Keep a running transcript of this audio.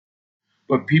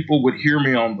but people would hear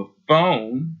me on the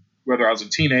phone, whether I was a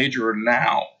teenager or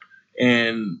now,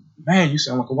 and man, you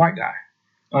sound like a white guy.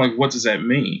 I'm like, what does that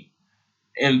mean?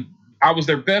 And I was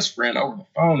their best friend over the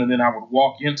phone, and then I would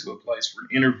walk into a place for an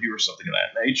interview or something of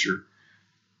that nature,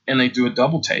 and they do a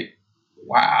double take.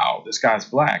 Wow, this guy's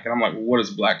black. And I'm like, well, what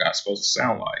is a black guy supposed to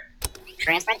sound like?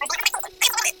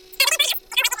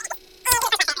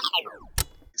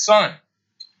 Son,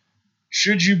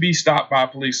 should you be stopped by a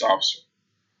police officer,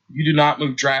 you do not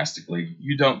move drastically.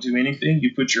 You don't do anything.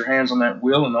 You put your hands on that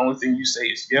wheel, and the only thing you say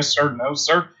is yes, sir, no,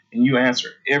 sir, and you answer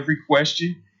every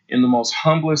question in the most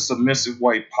humblest, submissive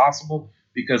way possible,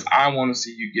 because I want to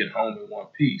see you get home in one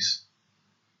piece.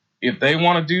 If they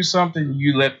want to do something,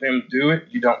 you let them do it.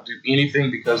 You don't do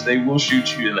anything, because they will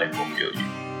shoot you and they will kill you.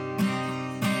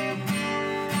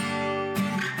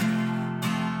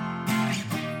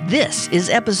 This is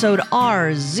episode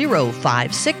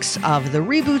R056 of the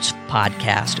Reboots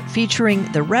podcast,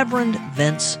 featuring the Reverend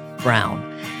Vince Brown.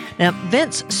 Now,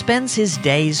 Vince spends his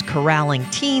days corralling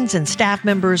teens and staff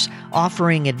members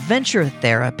offering adventure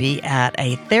therapy at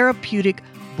a therapeutic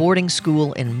boarding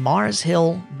school in Mars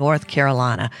Hill, North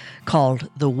Carolina, called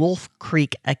the Wolf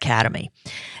Creek Academy.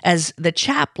 As the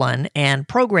chaplain and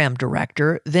program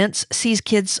director, Vince sees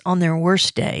kids on their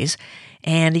worst days,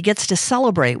 and he gets to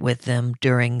celebrate with them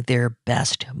during their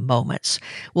best moments.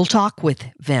 We'll talk with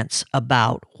Vince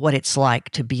about what it's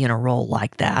like to be in a role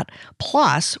like that,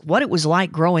 plus what it was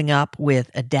like growing up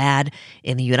with a dad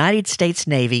in the United States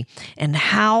Navy, and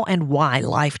how and why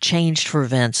life changed for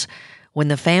Vince when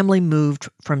the family moved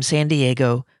from San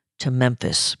Diego to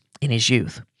Memphis in his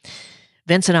youth.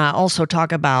 Vince and I also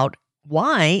talk about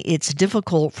why it's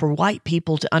difficult for white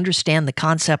people to understand the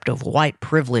concept of white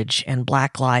privilege and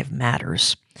Black Lives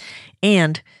Matters.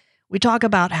 And we talk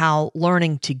about how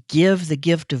learning to give the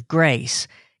gift of grace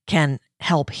can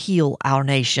help heal our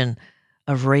nation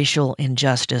of racial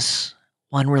injustice,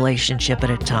 one relationship at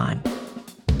a time.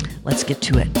 Let's get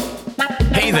to it.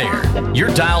 Hey there,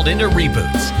 you're dialed into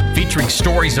Reboots, featuring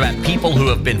stories about people who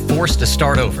have been forced to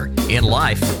start over in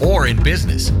life or in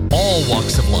business, all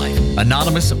walks of life,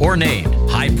 anonymous or named,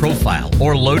 high profile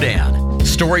or low down.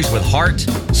 Stories with heart,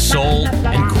 soul,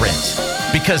 and grit.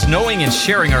 Because knowing and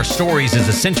sharing our stories is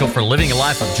essential for living a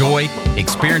life of joy,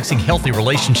 experiencing healthy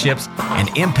relationships, and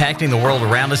impacting the world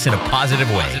around us in a positive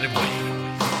way.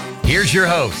 Here's your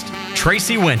host,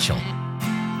 Tracy Winchell.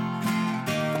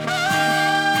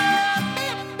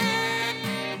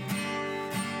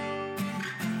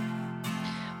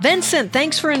 Vincent,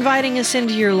 thanks for inviting us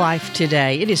into your life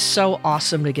today. It is so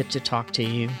awesome to get to talk to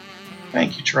you.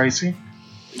 Thank you, Tracy.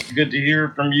 It's good to hear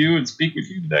from you and speak with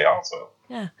you today also.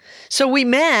 Yeah. So we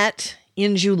met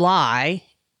in July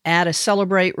at a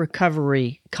Celebrate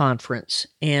Recovery conference,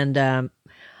 and I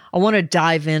want to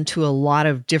dive into a lot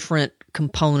of different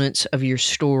components of your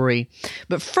story.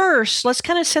 But first, let's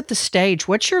kind of set the stage.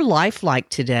 What's your life like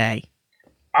today?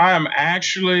 I am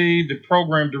actually the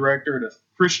program director at a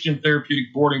Christian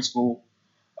therapeutic boarding school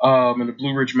in the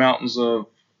Blue Ridge Mountains of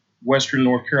Western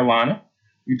North Carolina.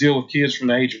 We deal with kids from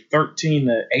the age of 13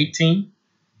 to 18.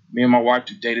 Me and my wife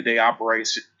do day-to-day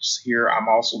operations here. I'm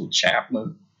also the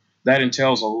chaplain. That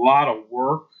entails a lot of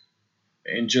work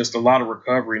and just a lot of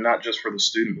recovery, not just for the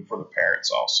student, but for the parents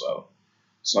also.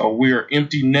 So we are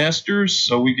empty nesters,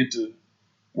 so we get to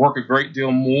work a great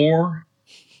deal more.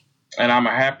 And I'm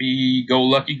a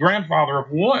happy-go-lucky grandfather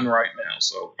of one right now.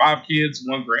 So 5 kids,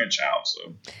 1 grandchild.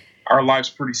 So our life's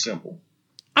pretty simple.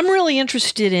 I'm really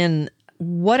interested in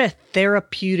what a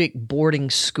therapeutic boarding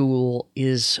school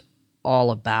is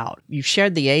all about. You've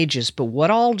shared the ages, but what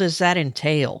all does that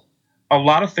entail? A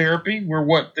lot of therapy. We're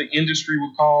what the industry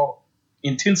would call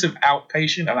intensive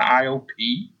outpatient, an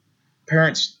IOP.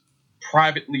 Parents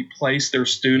privately place their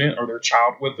student or their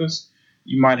child with us.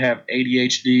 You might have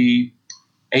ADHD,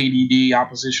 ADD,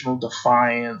 oppositional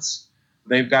defiance.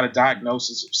 They've got a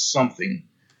diagnosis of something.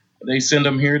 They send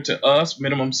them here to us,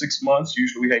 minimum 6 months.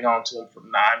 Usually we hang on to them for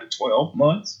 9 to 12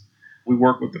 months. We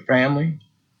work with the family.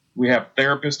 We have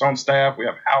therapists on staff. We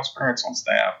have house parents on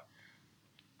staff.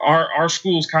 Our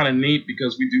school's kind of neat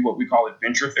because we do what we call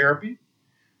adventure therapy.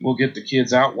 We'll get the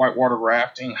kids out, whitewater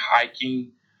rafting,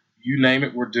 hiking, you name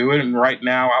it, we're doing it. And right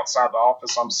now, outside the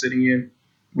office I'm sitting in,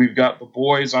 we've got the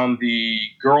boys on the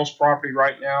girls' property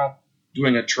right now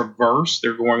doing a traverse.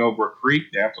 They're going over a creek.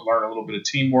 They have to learn a little bit of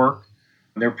teamwork.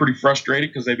 And they're pretty frustrated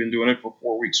because they've been doing it for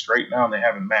 4 weeks straight now and they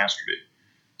haven't mastered it.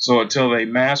 So until they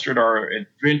mastered, our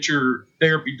adventure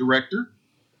therapy director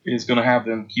is going to have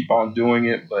them keep on doing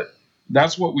it. But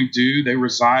that's what we do. They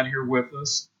reside here with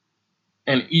us.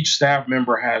 And each staff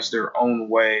member has their own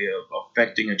way of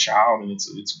affecting a child, and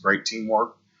it's great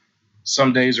teamwork.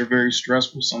 Some days are very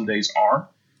stressful, some days aren't.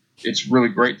 It's really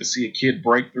great to see a kid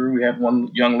break through. We had one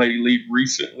young lady leave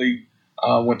recently,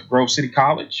 went to Grove City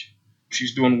College.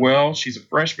 She's doing well. She's a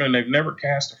freshman, and they've never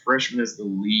cast a freshman as the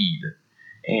lead.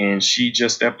 And she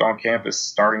just stepped on campus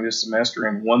starting this semester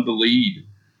and won the lead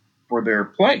for their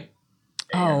play.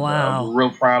 Oh, And, wow. we're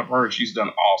real proud of her. She's done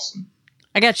awesome.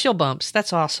 I got chill bumps.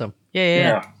 That's awesome.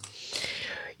 Yeah.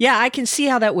 Yeah, I can see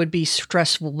how that would be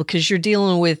stressful because you're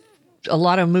dealing with a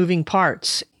lot of moving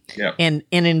parts. Yep. And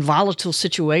in volatile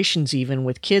situations, even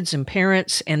with kids and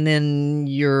parents, and then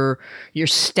your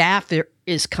staff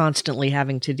is constantly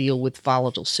having to deal with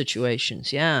volatile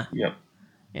situations. Yeah. Yep.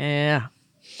 Yeah.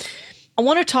 I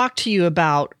want to talk to you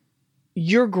about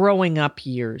your growing up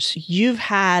years. You've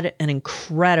had an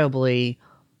incredibly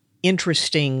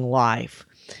interesting life.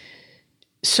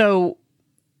 So,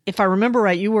 if I remember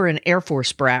right, you were an Air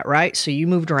Force brat, right? So you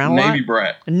moved around a lot?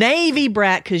 Navy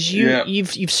brat, because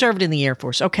you've served in the Air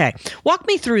Force. Okay. Walk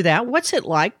me through that. What's it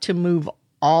like to move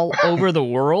all over the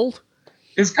world?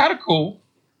 It's kind of cool,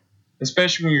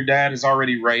 especially when your dad is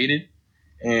already rated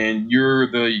and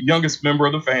you're the youngest member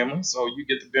of the family, so you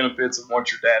get the benefits of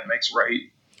once your dad makes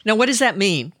rate. Now, what does that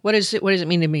mean? What does it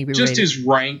mean to me to be Just rated? his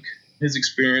rank, his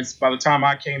experience. By the time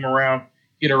I came around,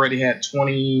 he'd already had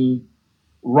 20,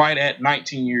 right at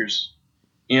 19 years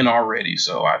in already.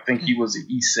 So I think he was an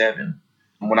E7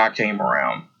 when I came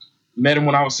around. Met him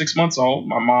when I was 6 months old.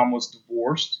 My mom was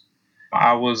divorced.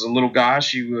 I was a little guy.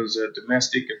 She was a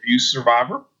domestic abuse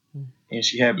survivor. And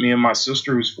she had me and my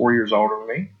sister, who's 4 years older than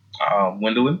me,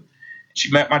 Gwendolyn. She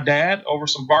met my dad over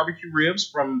some barbecue ribs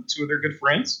from two of their good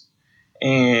friends.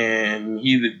 And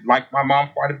he liked my mom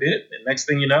quite a bit. And next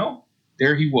thing you know,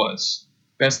 there he was.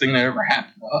 Best thing that ever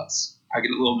happened to us. I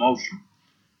get a little emotional.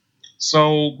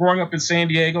 So growing up in San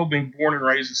Diego, being born and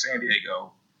raised in San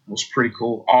Diego was pretty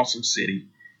cool. Awesome city.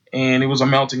 And it was a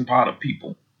melting pot of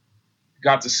people.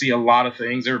 Got to see a lot of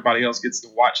things. Everybody else gets to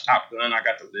watch Top Gun. I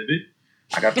got to live it.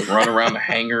 I got to run around the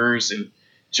hangars and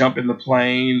jump in the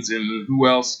planes. And who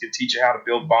else could teach you how to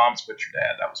build bombs but your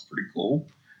dad? That was pretty cool.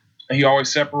 He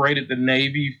always separated the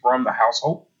Navy from the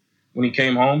household. When he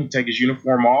came home, he'd take his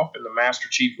uniform off, and the Master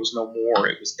Chief was no more.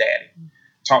 It was Daddy.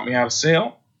 Taught me how to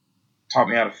sail, taught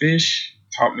me how to fish,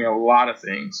 taught me a lot of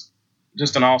things.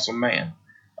 Just an awesome man.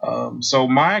 So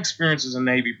my experience as a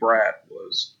Navy brat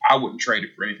was I wouldn't trade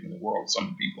it for anything in the world. Some of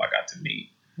the people I got to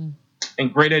meet.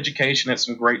 And great education at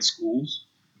some great schools.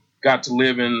 Got to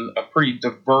live in a pretty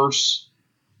diverse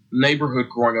neighborhood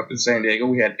growing up in San Diego.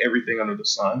 We had everything under the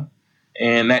sun.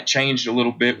 And that changed a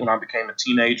little bit when I became a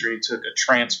teenager and took a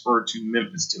transfer to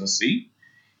Memphis, Tennessee.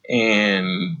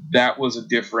 And that was a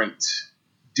different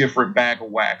bag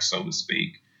of wax, so to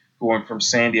speak, going from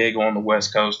San Diego on the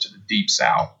West Coast to the deep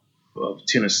south of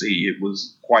Tennessee. It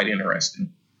was quite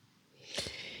interesting.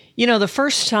 You know, the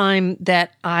first time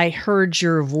that I heard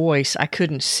your voice, I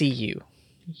couldn't see you.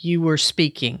 You were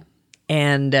speaking,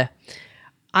 and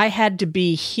I had to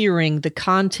be hearing the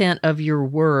content of your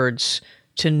words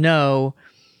to know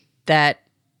that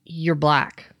you're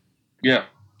black. Yeah.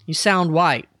 You sound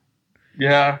white.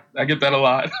 Yeah, I get that a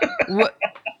lot.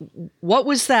 What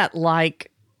was that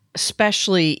like,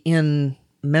 especially in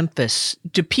Memphis?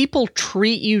 Do people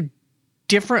treat you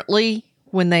differently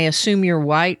when they assume you're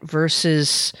white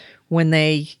versus when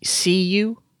they see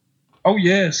you? Oh,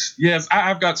 yes. Yes,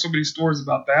 I've got so many stories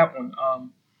about that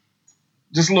one.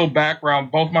 Just a little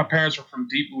background. Both my parents are from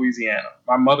deep Louisiana.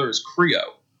 My mother is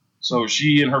Creole, so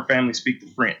she and her family speak the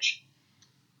French.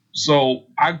 So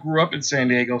I grew up in San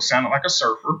Diego, sounded like a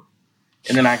surfer.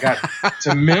 And then I got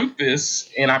to Memphis,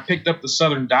 and I picked up the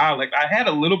Southern dialect. I had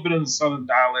a little bit of the Southern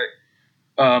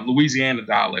dialect, Louisiana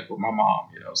dialect with my mom.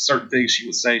 You know, certain things she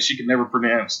would say. She could never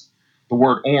pronounce the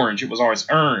word orange. It was always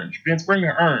orange. Vince, bring me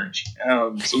an orange.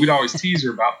 So we'd always tease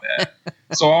her about that.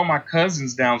 So all my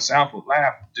cousins down south would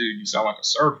laugh, dude, you sound like a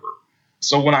surfer.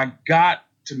 So when I got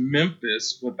to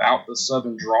Memphis without the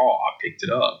Southern drawl, I picked it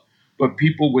up. But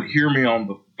people would hear me on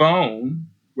the phone,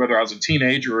 whether I was a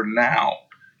teenager or now,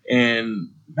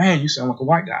 and, man, you sound like a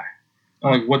white guy.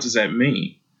 I'm like, what does that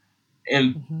mean?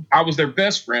 And I was their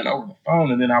best friend over the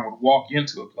phone, and then I would walk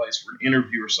into a place for an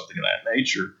interview or something of that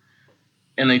nature,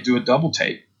 and they do a double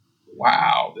take.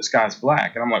 Wow, this guy's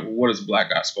black. And I'm like, well, what is a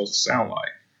black guy supposed to sound like?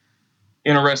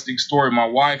 Interesting story. My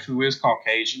wife, who is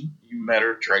Caucasian, you met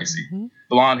her, Tracy,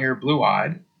 blonde hair,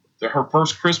 blue-eyed. Her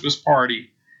first Christmas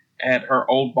party at her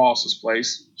old boss's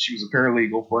place, she was a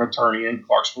paralegal for an attorney in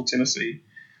Clarksville, Tennessee.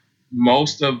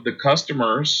 Most of the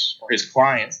customers or his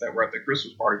clients that were at the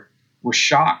Christmas party were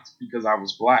shocked because I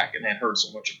was black and had heard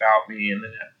so much about me, and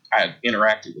then I had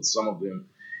interacted with some of them,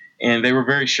 and they were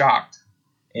very shocked.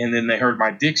 And then they heard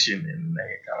my diction and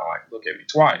they kind of like look at me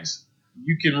twice.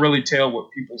 You can really tell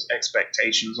what people's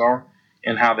expectations are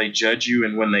and how they judge you.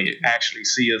 And when they actually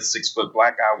see a 6-foot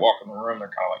black guy walk in the room, they're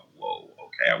kind of like, whoa,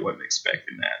 okay, I wasn't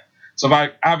expecting that. So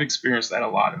I've experienced that a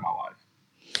lot in my life.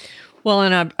 Well,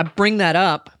 and I bring that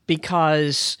up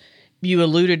because you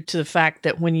alluded to the fact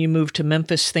that when you moved to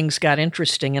Memphis, things got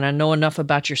interesting. And I know enough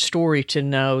about your story to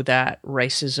know that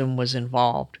racism was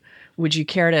involved. Would you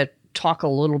care to talk a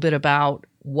little bit about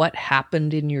what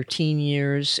happened in your teen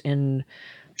years?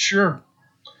 Sure.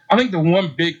 I think the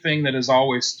one big thing that has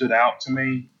always stood out to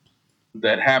me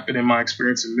that happened in my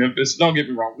experience in Memphis, don't get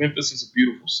me wrong, Memphis is a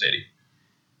beautiful city.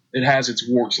 It has its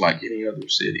warts like any other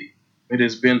city. It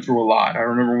has been through a lot. I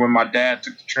remember when my dad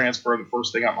took the transfer, the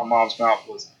first thing out my mom's mouth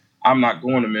was, I'm not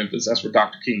going to Memphis. That's where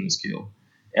Dr. King was killed.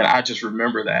 And I just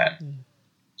remember that.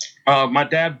 My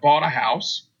dad bought a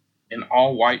house in an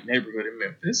all-white neighborhood in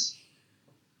Memphis.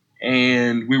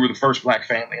 And we were the first black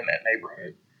family in that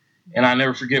neighborhood. And I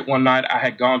never forget one night I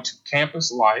had gone to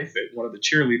Campus Life at one of the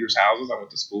cheerleaders' houses I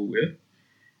went to school with.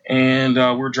 And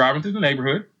we were driving through the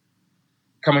neighborhood.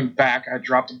 Coming back, I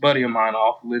dropped a buddy of mine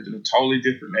off who lived in a totally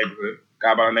different neighborhood. A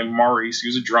guy by the name of Maurice. He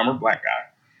was a drummer, black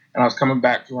guy. And I was coming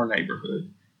back through our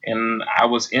neighborhood. And I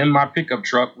was in my pickup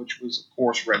truck, which was, of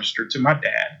course, registered to my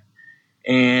dad.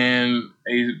 And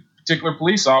a particular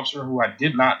police officer who I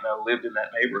did not know lived in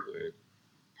that neighborhood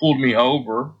pulled me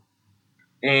over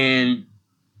and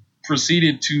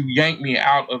proceeded to yank me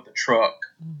out of the truck.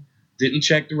 Didn't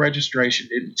check the registration,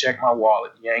 didn't check my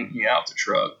wallet, yanked me out the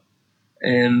truck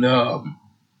and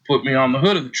put me on the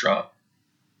hood of the truck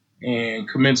and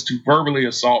commenced to verbally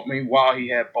assault me while he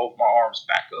had both my arms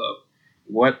back up.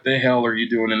 What the hell are you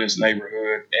doing in this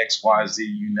neighborhood? X, Y, Z,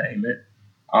 you name it.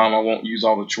 I won't use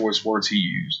all the choice words he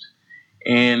used.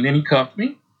 And then he cuffed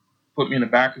me, put me in the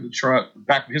back of the truck,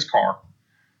 back of his car,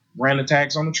 ran the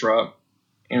tags on the truck,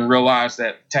 and realized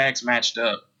that tags matched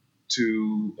up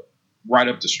to right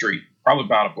up the street, probably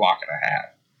about a block and a half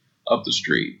up the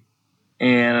street.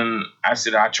 And I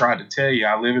said, I tried to tell you,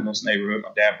 I live in this neighborhood.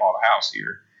 My dad bought a house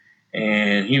here,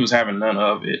 and he was having none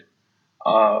of it.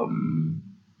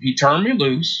 He turned me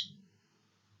loose,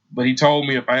 but he told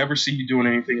me if I ever see you doing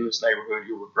anything in this neighborhood,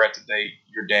 you'll regret the day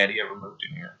your daddy ever moved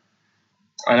in here.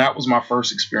 And that was my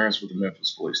first experience with the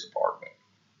Memphis Police Department.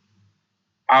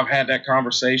 I've had that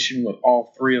conversation with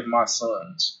all three of my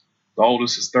sons. The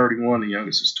oldest is 31, the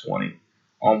youngest is 20,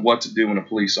 on what to do when a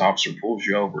police officer pulls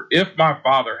you over. If my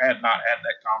father had not had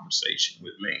that conversation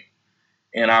with me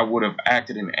and I would have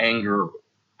acted in anger,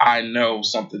 I know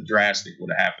something drastic would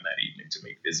have happened that evening to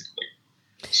me physically.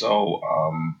 So,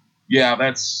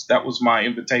 that was my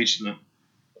invitation of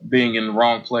being in the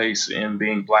wrong place and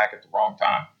being black at the wrong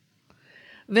time.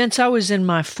 Vince, I was in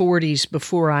my 40s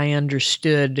before I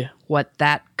understood what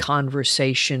that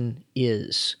conversation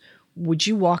is. Would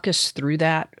you walk us through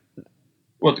that?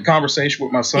 What, the conversation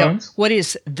with my sons? Yeah. What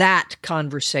is that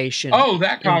conversation? Oh,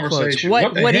 that conversation.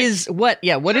 What does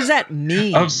that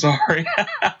mean? I'm sorry.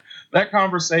 That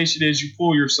conversation is you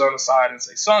pull your son aside and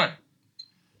say, son,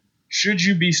 should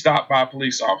you be stopped by a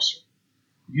police officer?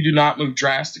 You do not move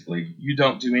drastically. You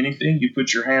don't do anything. You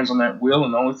put your hands on that wheel,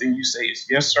 and the only thing you say is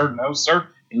yes, sir, no, sir,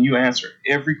 and you answer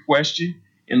every question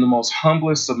in the most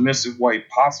humblest, submissive way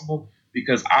possible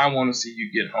because I want to see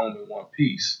you get home in one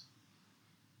piece.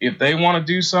 If they want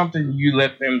to do something, you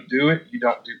let them do it. You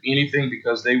don't do anything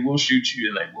because they will shoot you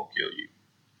and they will kill you.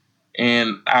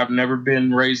 And I've never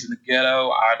been raised in the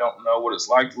ghetto. I don't know what it's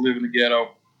like to live in the ghetto.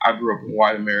 I grew up in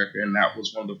white America, and that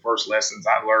was one of the first lessons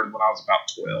I learned when I was about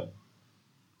 12.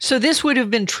 So this would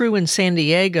have been true in San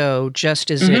Diego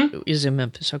just as it is in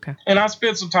Memphis. Okay. And I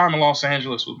spent some time in Los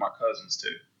Angeles with my cousins,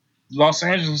 too. Los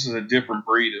Angeles is a different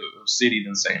breed of city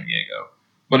than San Diego,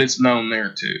 but it's known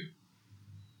there, too.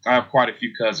 I have quite a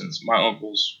few cousins. My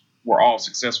uncles were all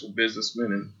successful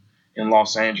businessmen in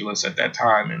Los Angeles at that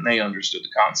time, and they understood the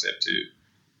concept, too.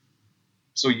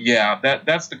 So, yeah,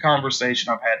 that's the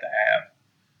conversation I've had to have.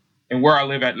 And where I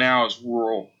live at now is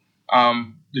rural.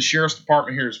 The sheriff's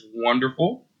department here is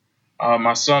wonderful.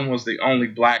 My son was the only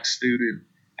black student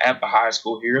at the high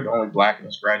school here, the only black in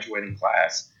his graduating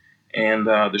class. And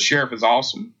the sheriff is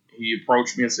awesome. He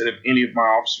approached me and said, if any of my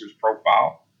officers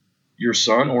profile your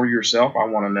son or yourself, I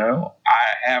want to know.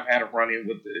 I have had a run-in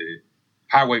with the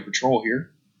highway patrol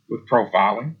here with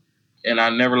profiling. And I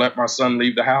never let my son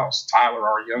leave the house, Tyler,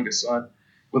 our youngest son,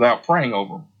 without praying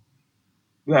over him.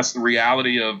 That's the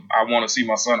reality of I want to see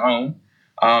my son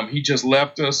home. He just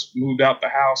left us, moved out the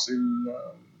house in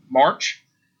March.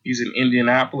 He's in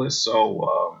Indianapolis,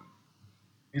 so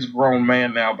he's a grown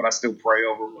man now, but I still pray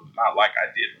over him, not like I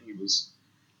did when he was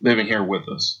living here with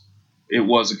us. It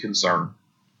was a concern.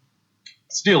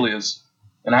 Still is.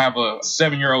 And I have a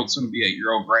 7-year-old, soon to be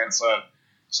 8-year-old grandson.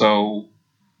 So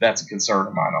that's a concern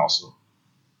of mine also.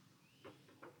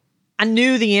 I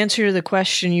knew the answer to the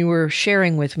question you were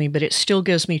sharing with me, but it still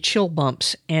gives me chill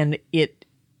bumps, and it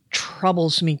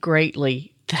troubles me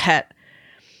greatly that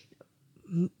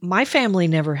my family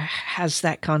never has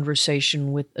that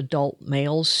conversation with adult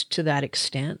males to that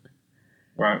extent.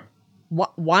 Right.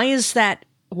 Why is that?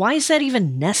 Why is that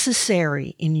even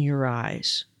necessary in your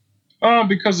eyes?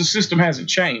 Because the system hasn't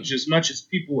changed as much as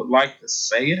people would like to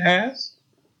say it has.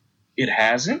 It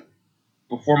hasn't.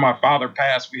 Before my father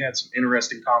passed, we had some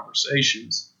interesting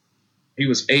conversations. He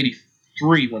was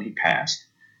 83 when he passed.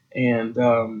 And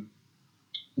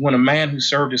when a man who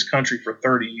served his country for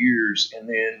 30 years and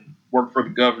then worked for the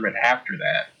government after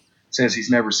that says he's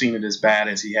never seen it as bad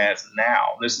as he has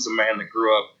now. This is a man that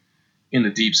grew up in the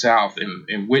Deep South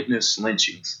and witnessed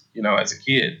lynchings, as a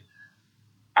kid.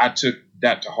 I took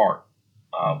that to heart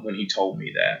when he told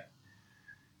me that.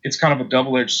 It's kind of a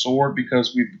double-edged sword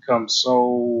because we've become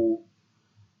so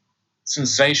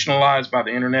sensationalized by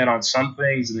the internet on some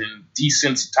things and then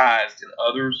desensitized in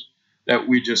others that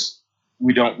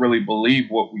we don't really believe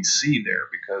what we see there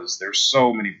because there's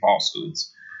so many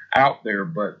falsehoods out there.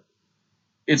 But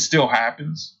it still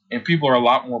happens, and people are a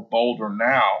lot more bolder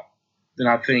now than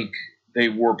I think they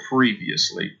were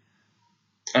previously.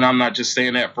 And I'm not just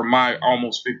saying that for my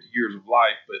almost 50 years of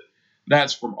life, but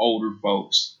that's from older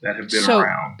folks that have been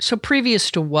around. So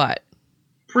previous to what?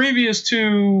 Previous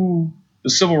to the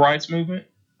civil rights movement.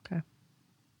 Okay.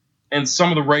 And some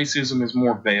of the racism is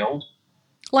more veiled.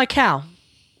 Like how?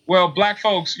 Well, black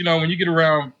folks, when you get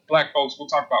around black folks, we'll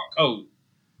talk about code.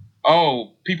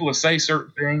 Oh, people that say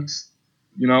certain things,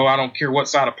 I don't care what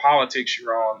side of politics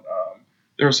you're on.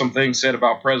 There are some things said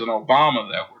about President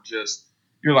Obama that were just,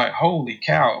 you're like, holy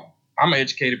cow, I'm an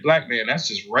educated black man. That's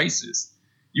just racist.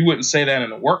 You wouldn't say that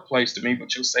in the workplace to me,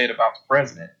 but you'll say it about the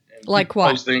president. And like what?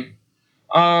 Posting,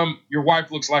 your wife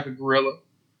looks like a gorilla.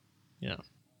 Yeah.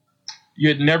 You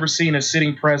had never seen a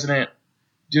sitting president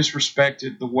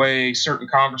disrespected the way certain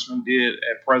congressmen did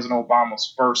at President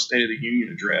Obama's first State of the Union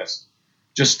address,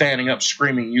 just standing up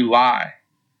screaming, "You lie."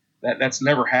 That's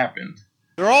never happened.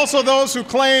 There are also those who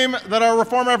claim that our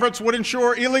reform efforts would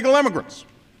ensure illegal immigrants.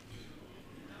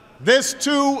 This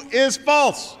too is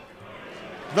false.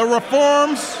 The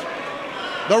reforms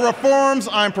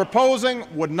I'm proposing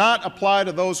would not apply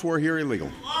to those who are here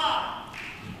illegally.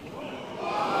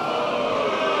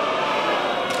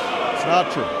 It's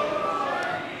not true.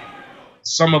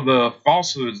 Some of the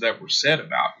falsehoods that were said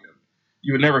about him,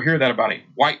 you would never hear that about a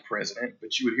white president,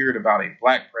 but you would hear it about a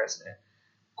black president,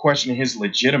 questioning his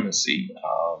legitimacy.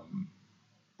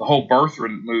 The whole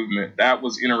birthright movement, that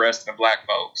was interesting to black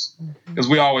folks. Because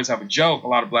we always have a joke, a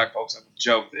lot of black folks have a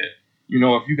joke that,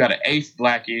 if you got an eighth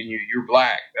black in you, you're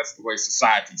black. That's the way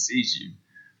society sees you.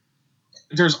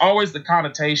 There's always the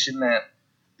connotation that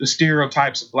the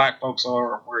stereotypes of black folks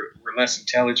are we're less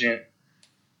intelligent,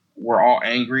 we're all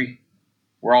angry,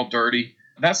 we're all dirty.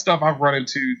 That stuff I've run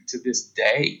into to this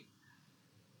day.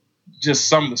 Just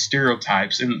some of the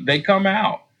stereotypes, and they come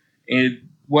out. And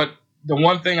the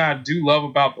one thing I do love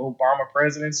about the Obama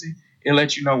presidency, it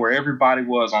lets you know where everybody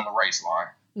was on the race line.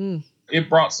 Mm. It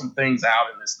brought some things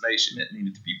out in this nation that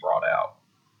needed to be brought out.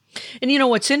 And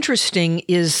what's interesting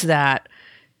is that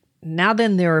now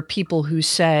then there are people who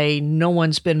say no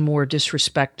one's been more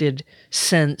disrespected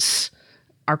since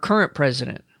our current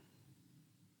president.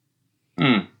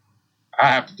 I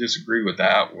have to disagree with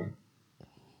that one.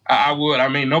 I would. I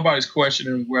mean, nobody's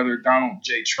questioning whether Donald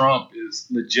J. Trump is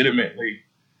legitimately,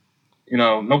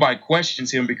 nobody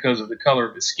questions him because of the color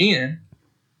of his skin.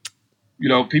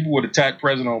 People would attack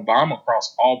President Obama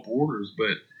across all borders.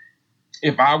 But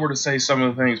if I were to say some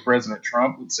of the things President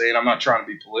Trump would say, and I'm not trying to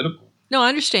be political. No, I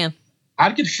understand.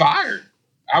 I'd get fired.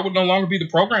 I would no longer be the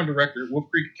program director at Wolf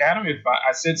Creek Academy if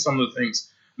I said some of the things.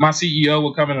 My CEO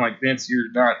would come in like, Vince, you're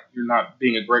not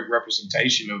being a great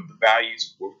representation of the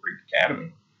values of Wolf Creek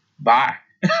Academy. Bye.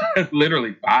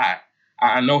 Literally, bye.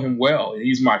 I know him well.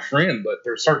 He's my friend, but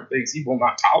there are certain things he will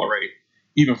not tolerate,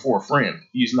 even for a friend.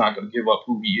 He's not going to give up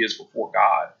who he is before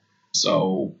God.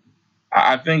 So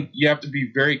I think you have to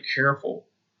be very careful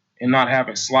and not have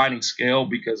a sliding scale,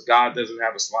 because God doesn't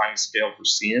have a sliding scale for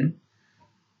sin.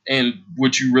 And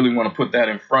would you really want to put that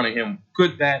in front of him?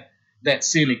 Could that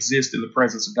sin exist in the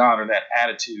presence of God, or that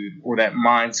attitude or that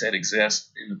mindset exist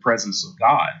in the presence of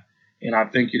God? And I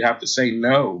think you'd have to say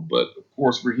no. But of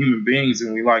course, we're human beings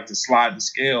and we like to slide the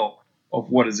scale of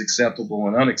what is acceptable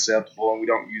and unacceptable, and we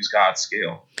don't use God's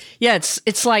scale. Yeah,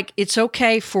 it's like it's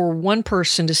okay for one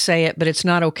person to say it, but it's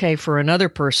not okay for another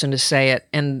person to say it.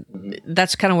 And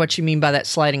that's kind of what you mean by that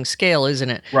sliding scale, isn't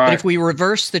it? Right. But if we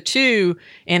reverse the two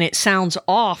and it sounds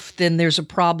off, then there's a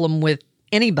problem with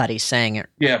anybody saying it.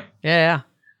 Yeah. Yeah.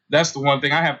 That's the one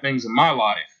thing. I have things in my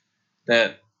life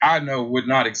that I know would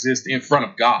not exist in front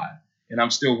of God. And I'm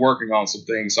still working on some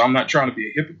things. So I'm not trying to be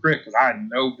a hypocrite because I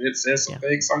know it says some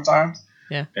things sometimes.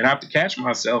 Yeah. And I have to catch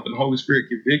myself, and the Holy Spirit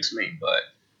convicts me. But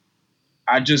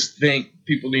I just think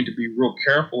people need to be real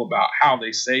careful about how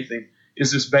they say things.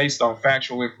 Is this based on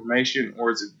factual information,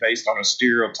 or is it based on a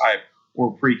stereotype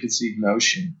or preconceived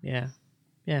notion? Yeah.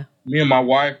 Yeah. Me and my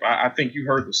wife, I think you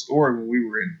heard the story when we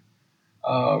were in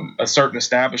a certain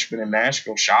establishment in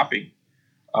Nashville shopping.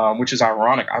 Which is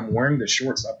ironic. I'm wearing the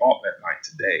shorts I bought that night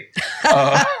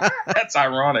today. That's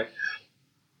ironic.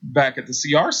 Back at the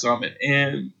CR Summit.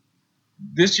 And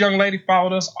this young lady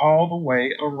followed us all the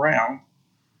way around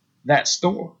that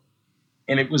store.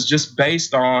 And it was just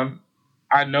based on,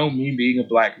 I know me being a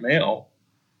black male,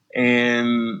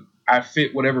 and I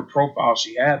fit whatever profile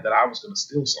she had that I was going to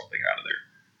steal something out of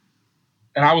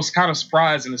there. And I was kind of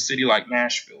surprised in a city like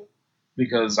Nashville,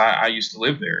 because I used to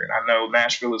live there. And I know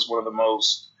Nashville is one of the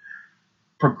most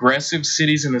progressive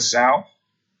cities in the South.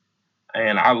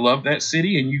 And I love that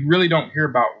city. And you really don't hear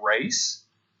about race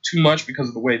too much because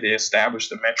of the way they established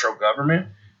the metro government.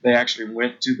 They actually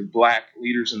went to the black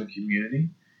leaders in the community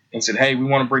and said, hey, we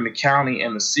want to bring the county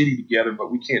and the city together,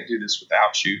 but we can't do this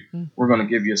without you. We're going to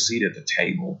give you a seat at the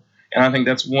table. And I think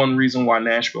that's one reason why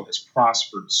Nashville has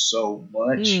prospered so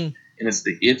much. And it's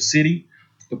the it city.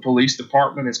 The police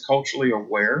department is culturally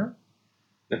aware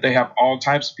that they have all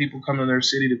types of people come to their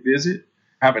city to visit.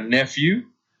 I have a nephew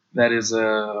that is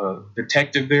a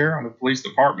detective there on the police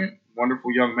department,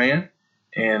 wonderful young man.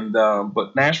 And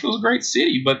but Nashville is a great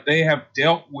city, but they have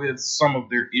dealt with some of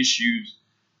their issues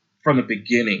from the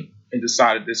beginning and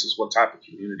decided this is what type of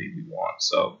community we want.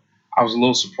 So I was a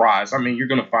little surprised. I mean, you're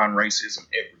going to find racism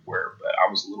everywhere, but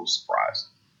I was a little surprised.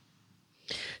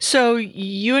 So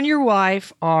you and your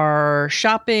wife are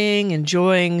shopping,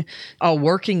 enjoying a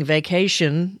working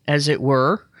vacation, as it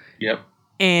were. Yep.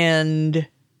 And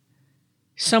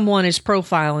someone is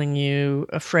profiling you,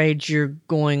 afraid you're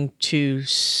going to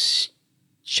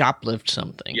shoplift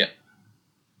something. Yeah.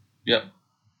 Yep.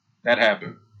 That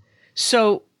happened.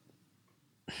 So,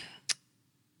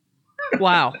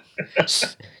 wow.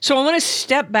 So I want to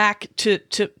step back to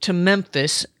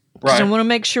Memphis, because I want to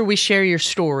make sure we share your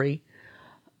story.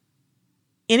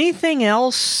 Anything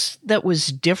else that was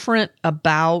different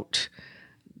about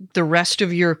the rest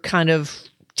of your kind of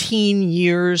teen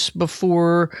years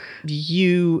before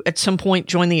you at some point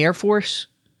joined the Air Force?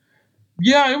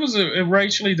 Yeah, it was a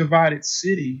racially divided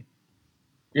city.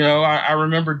 You know, I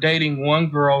remember dating one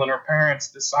girl, and her parents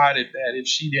decided that if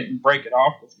she didn't break it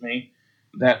off with me,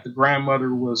 that the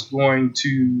grandmother was going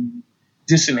to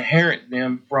disinherit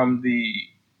them from the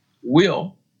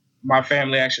will. My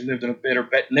family actually lived in a better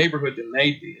neighborhood than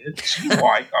they did. She's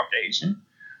white, Caucasian.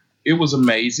 It was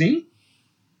amazing.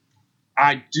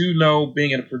 I do know, being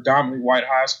in a predominantly white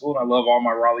high school, and I love all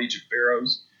my Raleigh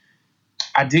Pharaohs,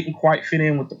 I didn't quite fit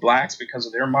in with the blacks because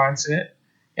of their mindset,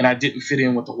 and I didn't fit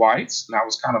in with the whites. And I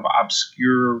was kind of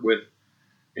obscure with,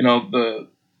 you know, the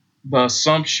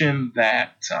assumption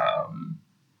that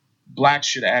blacks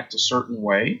should act a certain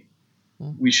way.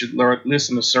 We should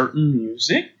listen to certain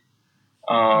music.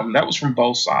 That was from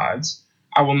both sides.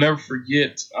 I will never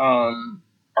forget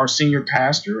our senior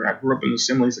pastor. I grew up in the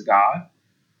Assemblies of God.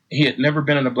 He had never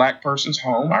been in a black person's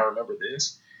home. I remember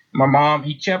this. My mom,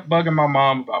 he kept bugging my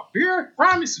mom about, "Beer,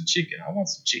 fry me some chicken. I want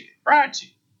some chicken, fried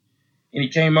chicken." And he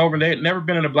came over, and they had never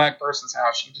been in a black person's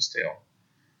house. You can just tell.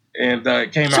 And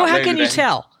it came out. So how can you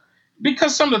tell?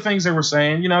 Because some of the things they were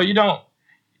saying, you know, you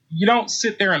don't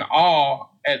sit there in awe.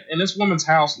 And this woman's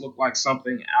house looked like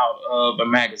something out of a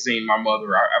magazine. My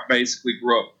mother, I basically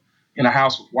grew up in a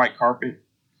house with white carpet.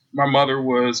 My mother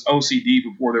was OCD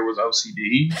before there was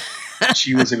OCD.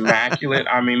 She was immaculate.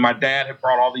 I mean, my dad had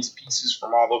brought all these pieces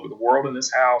from all over the world in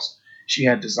this house. She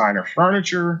had designer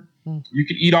furniture. You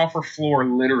could eat off her floor,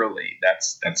 literally.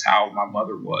 That's how my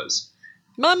mother was.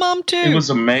 My mom, too. It was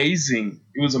amazing.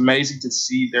 It was amazing to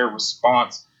see their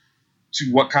response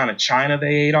to what kind of china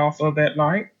they ate off of that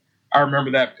night. I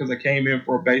remember that because I came in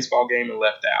for a baseball game and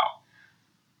left out.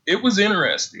 It was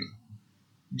interesting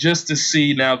just to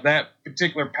see. Now, that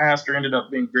particular pastor ended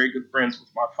up being very good friends with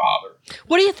my father.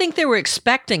 What do you think they were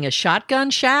expecting? A shotgun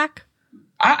shack?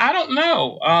 I don't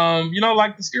know. You know,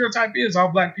 like the stereotype is all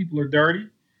black people are dirty.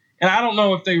 And I don't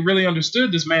know if they really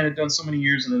understood this man had done so many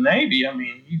years in the Navy. I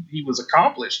mean, he was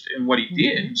accomplished in what he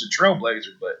did. He was a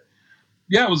trailblazer. But,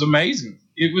 yeah, it was amazing.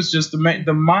 It was just the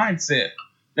mindset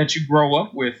that you grow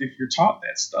up with if you're taught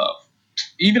that stuff.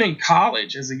 Even in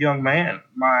college as a young man,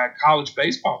 my college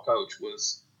baseball coach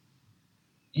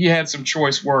he had some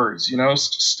choice words,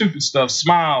 stupid stuff.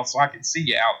 Smile so I can see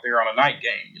you out there on a night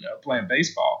game, playing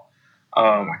baseball.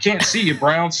 I can't see you,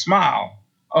 Brown. Smile.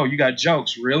 Oh, you got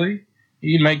jokes, really?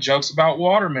 He'd make jokes about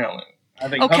watermelon. I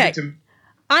think okay.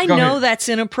 I know that's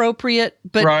inappropriate,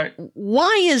 but right.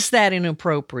 Why is that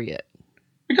inappropriate?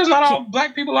 Because not all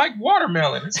black people like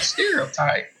watermelon. It's a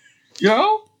stereotype.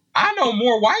 I know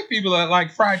more white people that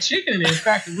like fried chicken, and in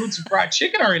fact, the roots of fried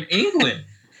chicken are in England.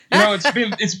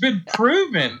 It's been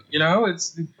proven.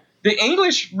 It's the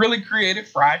English really created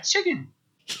fried chicken.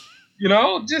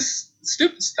 Just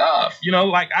stupid stuff.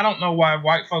 I don't know why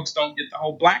white folks don't get the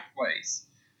whole blackface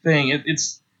thing.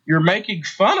 It's you're making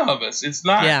fun of us. It's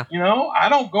not. Yeah. I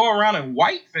don't go around in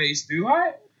whiteface, do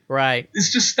I? Right.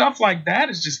 It's just stuff like that.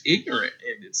 It's just ignorant,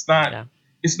 and it's not. Yeah.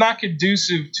 It's not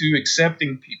conducive to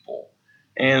accepting people.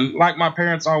 And like my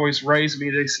parents always raised me,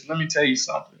 they said, "Let me tell you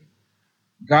something.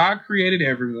 God created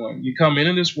everyone. You come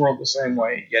into this world the same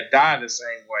way. You die the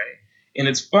same way. And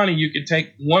it's funny, you can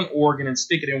take one organ and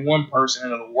stick it in one person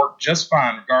and it'll work just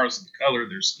fine regardless of the color of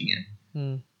their skin.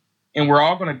 And we're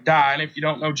all going to die. And if you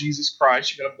don't know Jesus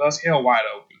Christ, you're going to bust hell wide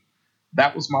open."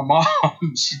 That was my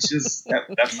mom. She just,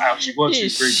 that's how she was. She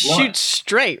was very blunt. Shoot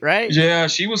straight, right? Yeah,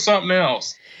 she was something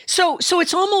else. So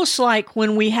it's almost like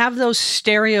when we have those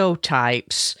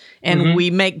stereotypes and we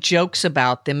make jokes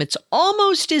about them, it's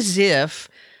almost as if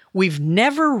we've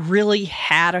never really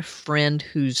had a friend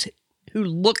who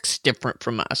looks different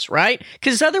from us, right?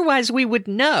 Because otherwise we would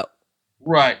know.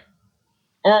 Right.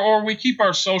 Or we keep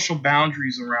our social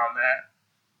boundaries around that.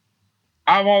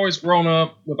 I've always grown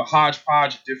up with a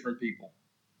hodgepodge of different people.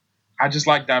 I just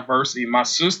like diversity. My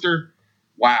sister,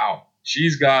 wow,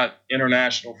 she's got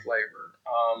international flavor.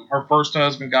 Her first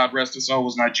husband, God rest his soul,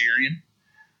 was Nigerian.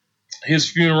 His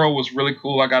funeral was really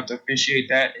cool. I got to officiate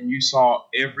that, and you saw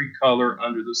every color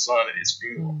under the sun at his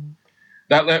funeral.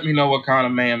 That let me know what kind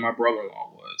of man my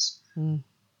brother-in-law was.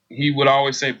 He would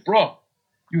always say, "Bro,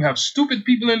 you have stupid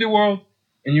people in the world,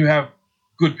 and you have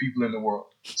good people in the world.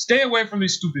 Stay away from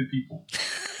these stupid people."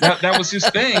 That was his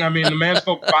thing. I mean, the man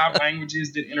spoke 5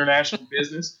 languages, did international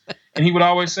business, and he would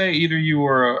always say either you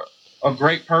were a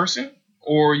great person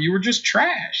or you were just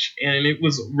trash. And it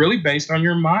was really based on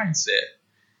your mindset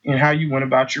and how you went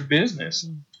about your business.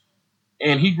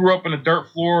 And he grew up in a dirt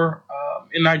floor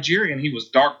in Nigeria, and he was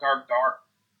dark,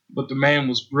 but the man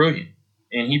was brilliant,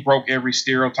 and he broke every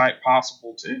stereotype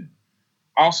possible too.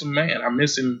 Awesome man. I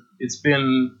miss him. It's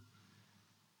been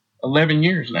 11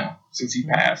 years now since he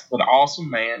passed, but an awesome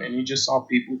man, and he just saw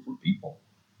people for people.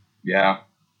 Yeah.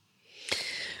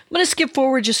 I'm going to skip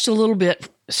forward just a little bit.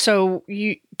 So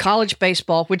college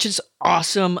baseball, which is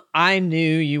awesome. I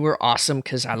knew you were awesome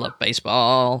because I love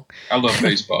baseball. I love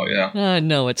baseball, yeah.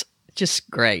 No, it's just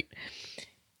great.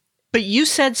 But you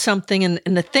said something, and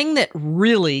the thing that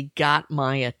really got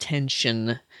my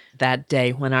attention that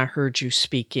day when I heard you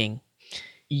speaking,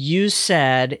 you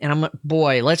said, and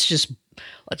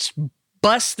let's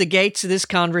bust the gates of this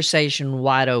conversation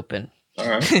wide open. All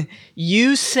right.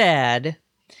 You said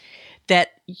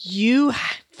that you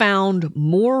found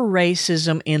more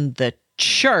racism in the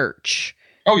church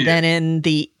than in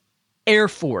the Air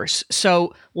Force.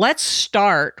 So let's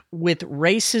start with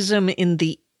racism in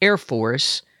the Air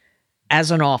Force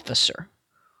as an officer.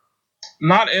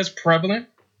 Not as prevalent.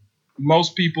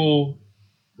 Most people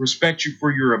respect you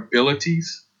for your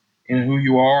abilities and who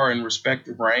you are and respect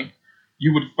the rank.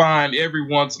 You would find every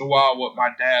once in a while what my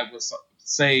dad would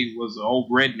say was an old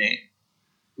redneck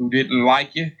who didn't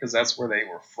like you because that's where they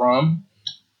were from.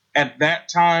 At that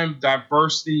time,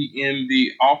 diversity in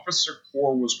the officer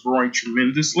corps was growing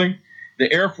tremendously.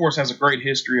 The Air Force has a great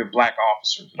history of black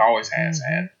officers. It always has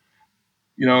had.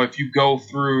 If you go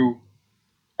through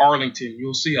Arlington,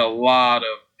 you'll see a lot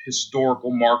of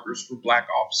historical markers for black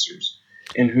officers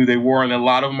and who they were, and a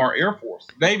lot of them are Air Force.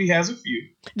 The Navy has a few.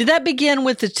 Did that begin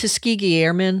with the Tuskegee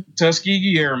Airmen?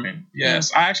 Tuskegee Airmen,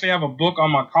 yes. I actually have a book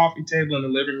on my coffee table in the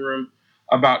living room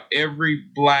about every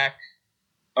black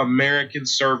American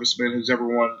serviceman who's ever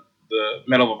won the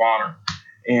Medal of Honor.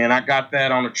 And I got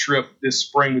that on a trip this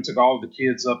spring. We took all of the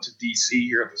kids up to D.C.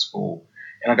 here at the school.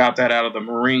 And I got that out of the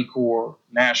Marine Corps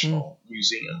National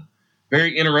Museum.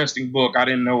 Very interesting book. I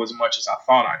didn't know as much as I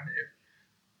thought I knew.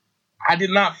 I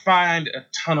did not find a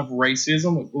ton of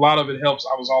racism. A lot of it helps.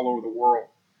 I was all over the world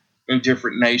in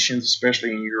different nations,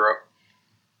 especially in Europe.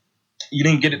 You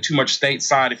didn't get it too much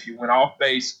stateside. If you went off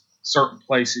base, certain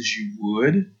places you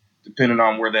would, depending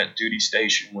on where that duty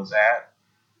station was at.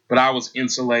 But I was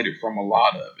insulated from a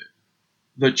lot of it.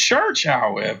 The church,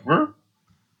 however,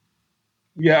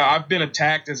 yeah, I've been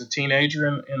attacked as a teenager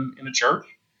in a church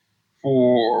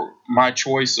for my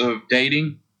choice of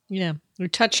dating. Yeah, we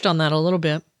touched on that a little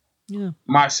bit. Yeah.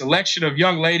 My selection of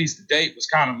young ladies to date was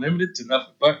kind of limited to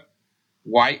nothing but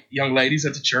white young ladies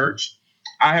at the church.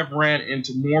 I have ran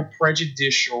into more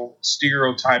prejudicial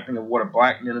stereotyping of what a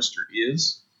black minister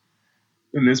is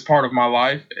in this part of my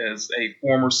life as a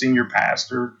former senior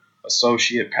pastor,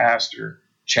 associate pastor,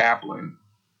 chaplain.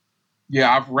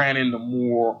 Yeah, I've ran into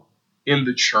more in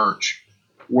the church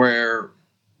where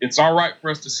it's all right for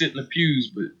us to sit in the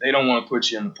pews, but they don't want to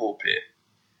put you in the pulpit.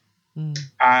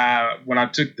 When I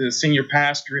took the senior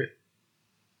pastorate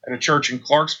at a church in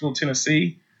Clarksville,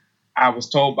 Tennessee, I was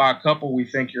told by a couple, we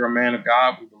think you're a man of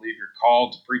God. We believe you're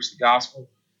called to preach the gospel,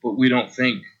 but we don't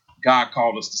think God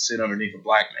called us to sit underneath a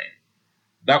black man.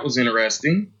 That was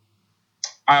interesting.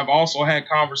 I've also had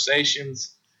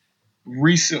conversations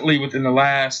recently within the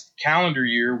last calendar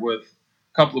year with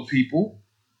a couple of people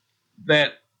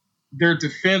that their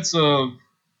defense of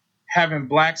having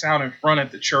blacks out in front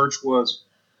at the church was,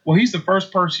 well, he's the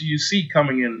first person you see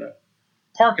coming in the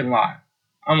parking lot.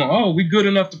 I'm like, oh, we good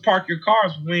enough to park your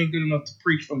cars, but we ain't good enough to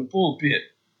preach from the pulpit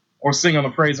or sing on the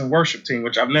praise and worship team,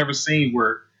 which I've never seen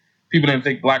where people didn't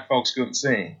think black folks couldn't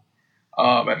sing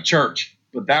at a church.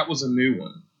 But that was a new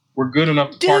one. We're good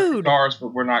enough to park the cars,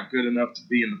 but we're not good enough to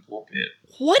be in the pulpit.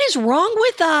 What is wrong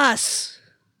with us?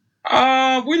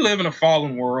 We live in a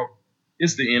fallen world.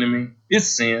 It's the enemy. It's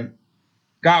sin.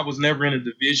 God was never in a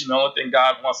division. The only thing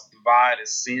God wants to divide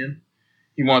is sin.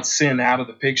 He wants sin out of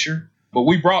the picture. But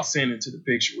we brought sin into the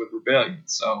picture with rebellion.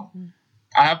 So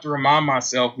I have to remind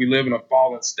myself we live in a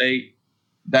fallen state.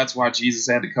 That's why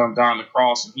Jesus had to come down the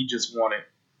cross, and he just wanted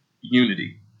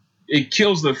unity. It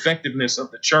kills the effectiveness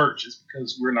of the church is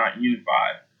because we're not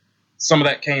unified. Some of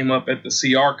that came up at the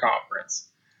CR conference.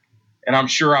 And I'm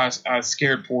sure I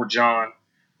scared poor John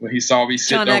when he saw me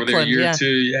sitting over there a year or two.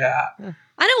 Yeah.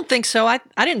 I don't think so. I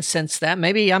didn't sense that.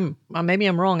 Maybe I'm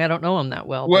wrong. I don't know him that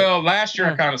well. Well, last year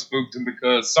I kind of spooked him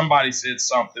because somebody said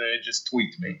something and it just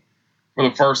tweaked me. For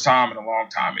the first time in a long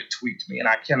time, it tweaked me. And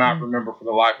I cannot remember for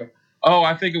the life of me. Oh,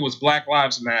 I think it was Black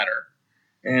Lives Matter.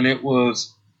 And it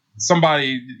was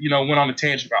somebody, went on a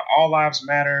tangent about all lives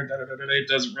matter. It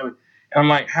doesn't really. And I'm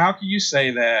like, how can you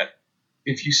say that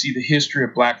if you see the history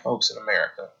of black folks in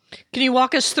America? Can you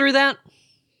walk us through that?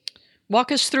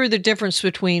 Walk us through the difference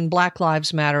between Black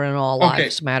Lives Matter and All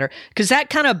Lives Matter. Because that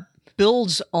kind of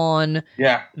builds on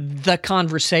the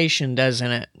conversation,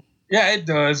 doesn't it? Yeah, it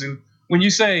does. And when you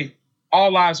say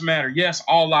all lives matter, yes,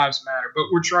 all lives matter. But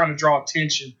we're trying to draw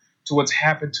attention to what's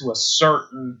happened to a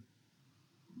certain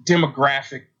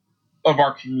demographic of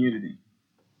our community.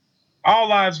 All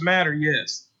lives matter,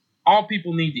 yes. All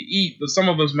people need to eat, but some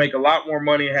of us make a lot more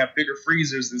money and have bigger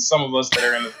freezers than some of us that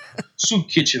are in the soup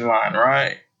kitchen line,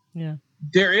 right? Yeah.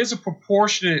 There is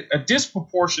a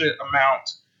disproportionate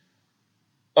amount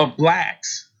of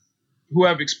blacks who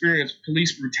have experienced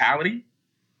police brutality.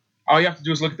 All you have to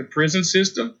do is look at the prison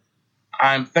system.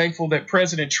 I'm thankful that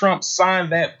President Trump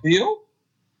signed that bill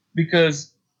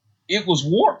because it was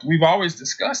warped. We've always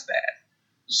discussed that.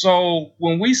 So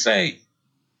when we say,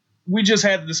 we just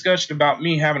had the discussion about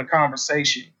me having a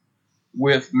conversation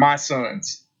with my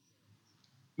sons.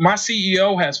 My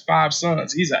CEO has 5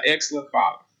 sons. He's an excellent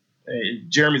father.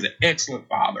 Jeremy's an excellent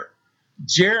father.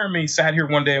 Jeremy sat here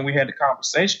one day and we had the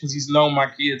conversation because he's known my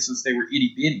kids since they were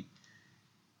itty bitty.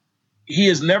 He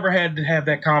has never had to have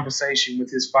that conversation with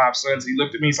his 5 sons. He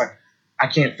looked at me, he's like, I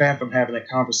can't fathom having that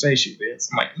conversation, Vince.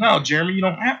 I'm like, no, Jeremy, you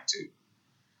don't have to.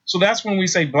 So that's when we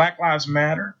say Black Lives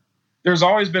Matter. There's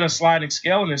always been a sliding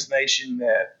scale in this nation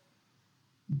that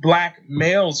black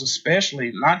males,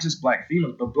 especially, not just black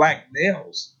females, but black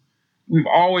males, we've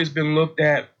always been looked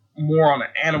at more on an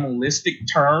animalistic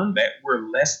term that we're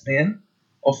less than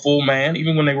a full man.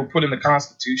 Even when they were putting the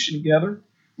Constitution together,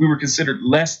 we were considered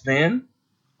less than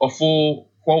a full,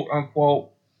 quote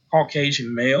unquote,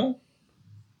 Caucasian male.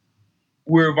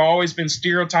 We've always been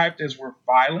stereotyped as we're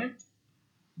violent.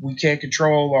 We can't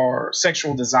control our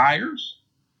sexual desires.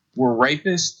 We're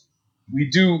rapists. We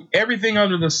do everything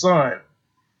under the sun.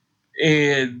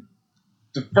 And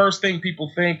the first thing people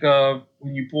think of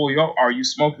when you pull you up, are you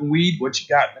smoking weed? What you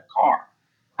got in the car?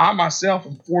 I myself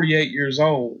am 48 years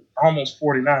old, almost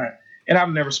 49, and I've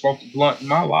never smoked a blunt in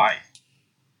my life.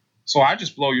 So I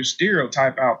just blow your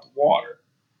stereotype out the water.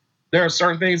 There are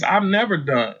certain things I've never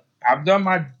done. I've done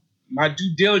my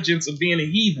due diligence of being a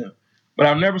heathen, but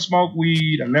I've never smoked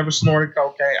weed. I've never snorted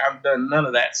cocaine. I've done none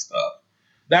of that stuff.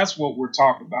 That's what we're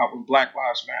talking about with Black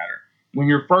Lives Matter. When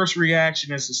your first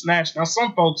reaction is to snatch. Now,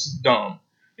 some folks is dumb.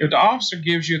 If the officer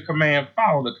gives you a command,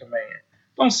 follow the command.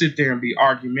 Don't sit there and be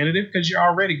argumentative because you're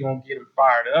already going to get him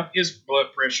fired up. His blood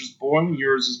pressure's boiling,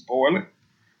 yours is boiling.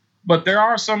 But there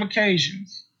are some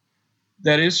occasions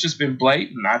that it's just been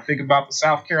blatant. I think about the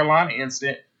South Carolina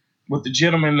incident with the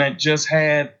gentleman that just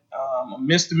had a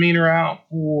misdemeanor out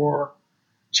for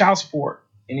child support,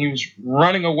 and he was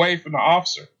running away from the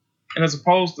officer. And as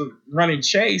opposed to running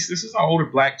chase, this is an older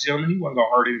black gentleman. He wasn't going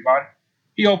to hurt anybody.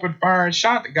 He opened fire and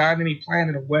shot the guy, and then he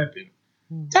planted a weapon.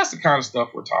 That's the kind of stuff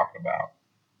we're talking about.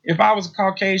 If I was a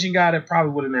Caucasian guy, that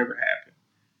probably would have never happened.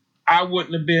 I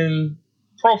wouldn't have been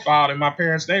profiled in my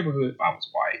parents' neighborhood if I was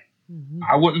white. Mm-hmm.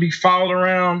 I wouldn't be followed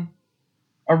around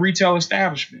a retail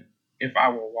establishment if I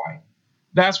were white.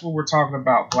 That's what we're talking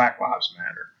about, Black Lives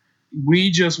Matter.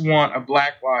 We just want a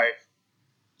black life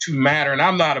to matter. And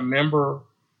I'm not a member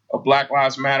of Black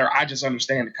Lives Matter. I just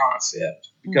understand the concept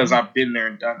because I've been there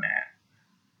and done that.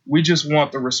 We just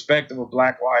want the respect of a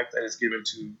black life that is given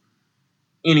to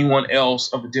anyone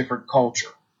else of a different culture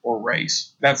or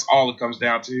race. That's all it comes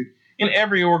down to. And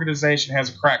every organization has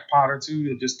a crackpot or two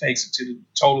that just takes it to the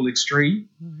total extreme.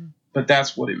 Mm-hmm. But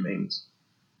that's what it means.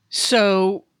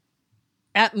 So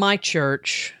at my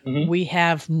church, we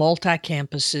have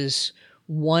multi-campuses.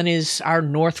 One is our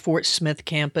North Fort Smith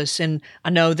campus. And I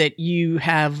know that you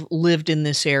have lived in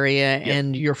this area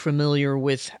and you're familiar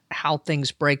with how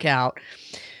things break out.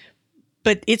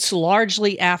 But it's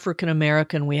largely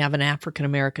African-American. We have an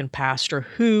African-American pastor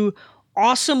who,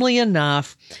 awesomely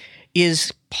enough,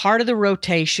 is part of the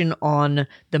rotation on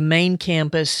the main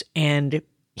campus, and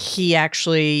he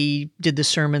actually did the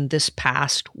sermon this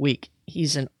past week.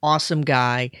 He's an awesome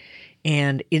guy,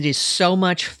 and it is so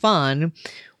much fun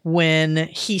when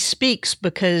he speaks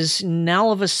because now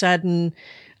all of a sudden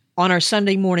on our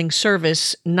Sunday morning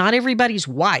service, not everybody's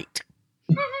white.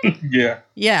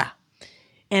 Yeah.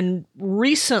 And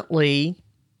recently,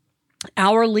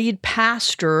 our lead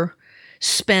pastor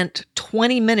spent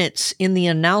 20 minutes in the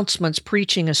announcements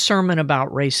preaching a sermon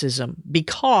about racism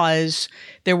because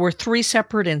there were 3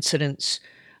 separate incidents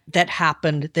that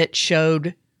happened that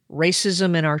showed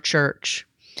racism in our church.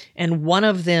 And one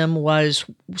of them was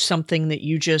something that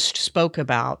you just spoke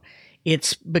about.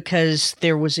 It's because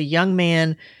there was a young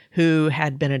man who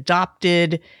had been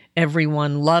adopted.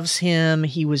 Everyone loves him.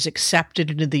 He was accepted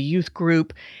into the youth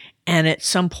group. And at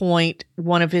some point,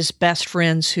 one of his best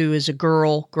friends, who is a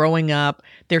girl growing up,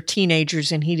 they're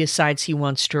teenagers, and he decides he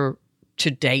wants to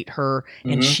date her,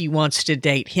 and she wants to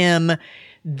date him.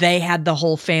 They had the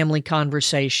whole family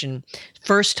conversation.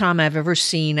 First time I've ever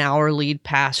seen our lead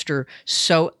pastor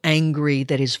so angry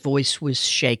that his voice was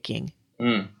shaking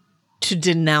to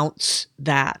denounce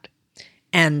that,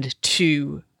 and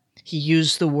he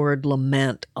used the word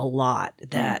lament a lot,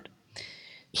 that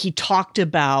he talked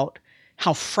about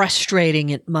how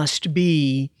frustrating it must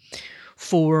be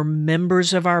for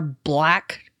members of our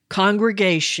black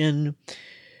congregation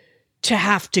to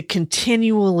have to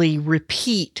continually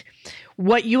repeat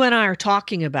what you and I are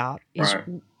talking about.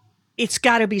 It's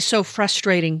got to be so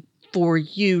frustrating for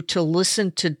you to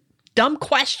listen to dumb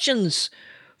questions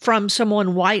from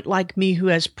someone white like me who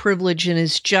has privilege and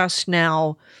is just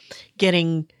now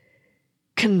getting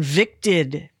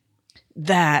convicted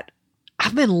that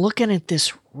I've been looking at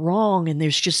this wrong, and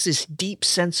there's just this deep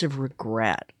sense of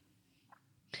regret.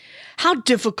 How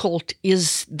difficult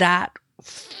is that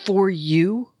for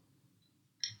you?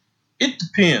 It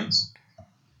depends.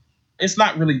 It's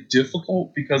not really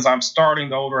difficult because I'm starting,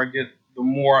 the older I get, the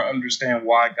more I understand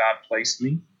why God placed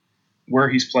me where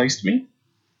he's placed me.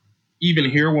 Even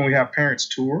here when we have parents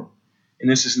tour, and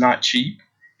this is not cheap,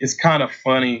 it's kind of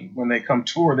funny when they come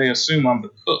tour, they assume I'm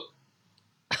the cook.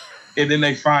 And then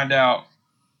they find out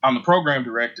I'm the program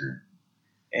director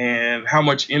and how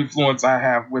much influence I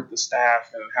have with the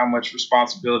staff and how much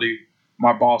responsibility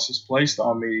my boss has placed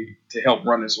on me to help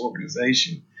run this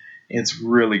organization. It's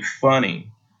really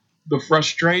funny. The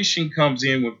frustration comes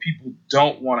in when people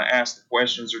don't want to ask the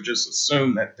questions or just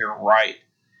assume that they're right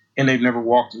and they've never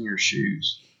walked in your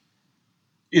shoes.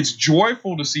 It's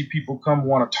joyful to see people come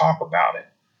want to talk about it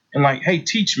and like, hey,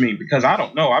 teach me, because I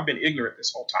don't know. I've been ignorant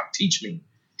this whole time. Teach me.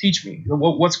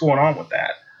 What's going on with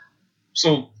that?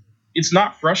 So it's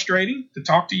not frustrating to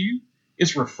talk to you.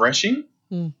 It's refreshing.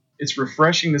 It's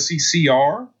refreshing to see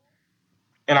CR.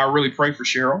 And I really pray for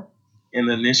Cheryl and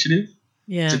the initiative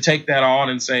to take that on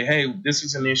and say, hey, this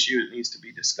is an issue that needs to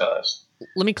be discussed.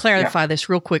 Let me clarify this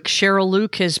real quick. Cheryl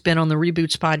Luke has been on the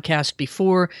Reboots podcast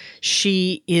before.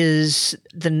 She is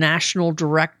the national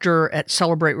director at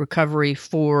Celebrate Recovery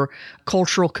for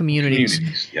cultural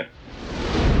communities. Yep.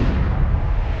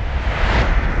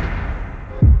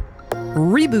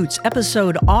 Reboots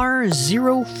episode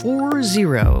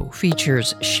R040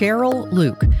 features Cheryl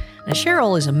Luke. Now,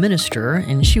 Cheryl is a minister,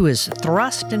 and she was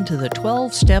thrust into the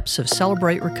 12 steps of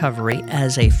Celebrate Recovery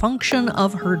as a function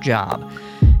of her job.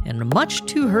 And much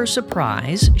to her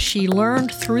surprise, she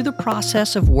learned through the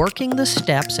process of working the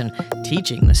steps and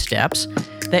teaching the steps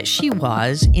that she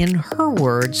was, in her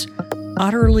words,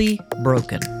 utterly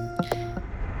broken.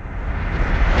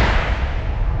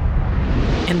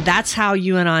 And that's how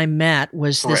you and I met,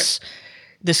 was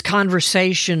this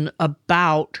conversation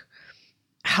about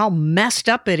how messed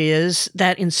up it is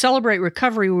that in Celebrate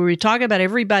Recovery, where we talk about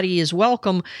everybody is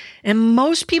welcome, and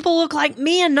most people look like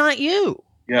me and not you.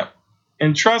 Yeah.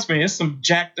 And trust me, there's some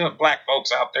jacked up black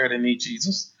folks out there that need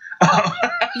Jesus. Yeah.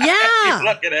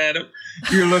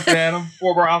 You're looking at them,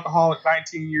 former alcoholic,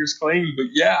 19 years clean. But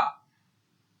yeah,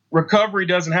 recovery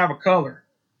doesn't have a color.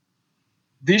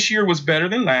 This year was better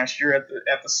than last year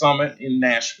at the summit in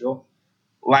Nashville.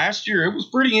 Last year, it was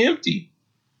pretty empty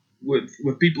with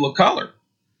people of color.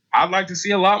 I'd like to see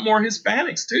a lot more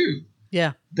Hispanics, too.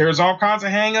 Yeah. There's all kinds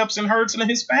of hang-ups and hurts in the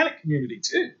Hispanic community,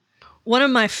 too. One of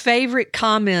my favorite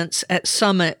comments at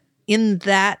Summit in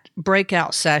that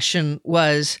breakout session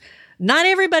was, not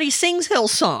everybody sings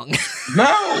Hillsong.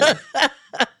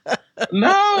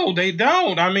 No, they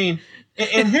don't. I mean,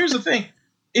 and here's the thing.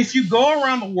 If you go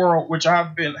around the world, which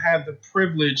I've had the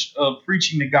privilege of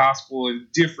preaching the gospel in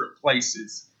different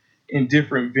places, in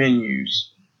different venues.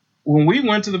 When we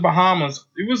went to the Bahamas,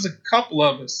 there was a couple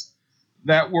of us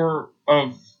that were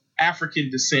of African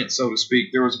descent, so to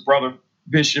speak. There was a brother,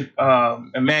 Bishop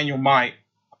Emmanuel Might,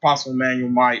 Apostle Emmanuel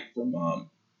Might from,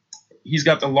 he's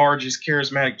got the largest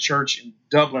charismatic church in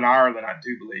Dublin, Ireland, I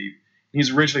do believe.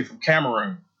 He's originally from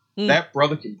Cameroon. That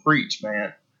brother can preach,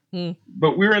 man.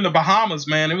 But we were in the Bahamas,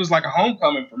 man. It was like a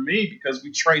homecoming for me because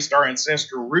we traced our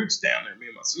ancestral roots down there. Me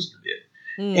and my sister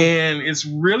did. And it's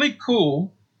really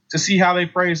cool to see how they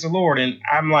praise the Lord. And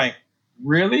I'm like,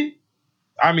 really?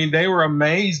 I mean, they were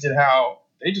amazed at how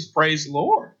they just praise the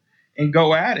Lord and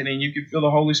go at it. And you can feel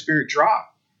the Holy Spirit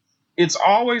drop. It's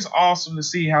always awesome to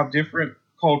see how different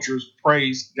cultures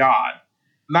praise God.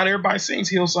 Not everybody sings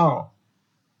Hillsong.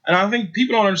 And I think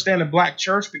people don't understand the black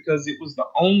church because it was the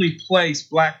only place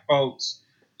black folks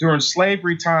during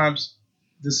slavery times,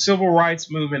 the civil rights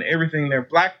movement, everything there,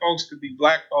 black folks could be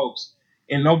black folks,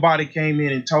 and nobody came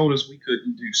in and told us we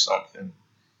couldn't do something.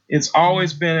 It's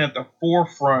always been at the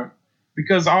forefront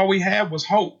because all we had was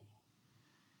hope.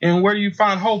 And where do you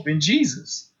find hope? In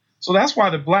Jesus. So that's why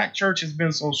the black church has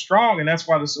been so strong, and that's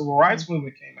why the civil rights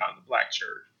movement came out of the black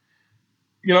church.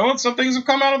 You know, and some things have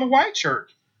come out of the white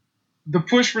church. The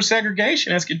push for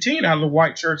segregation has continued out of the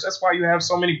white church. That's why you have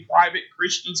so many private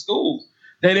Christian schools.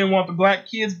 They didn't want the black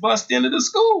kids bust into the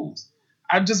schools.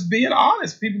 I'm just being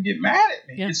honest. People get mad at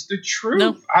me. Yeah. It's the truth.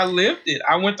 No. I lived it.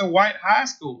 I went to white high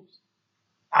schools.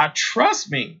 Trust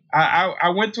me.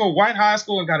 I went to a white high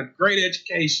school and got a great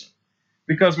education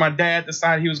because my dad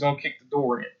decided he was going to kick the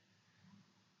door in.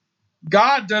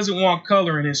 God doesn't want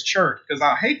color in his church because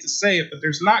I hate to say it, but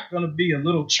there's not going to be a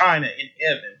little China in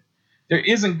heaven. There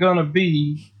isn't going to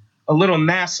be a little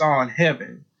Nassau in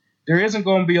heaven. There isn't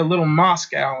going to be a little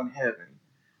Moscow in heaven.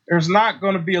 There's not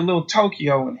going to be a little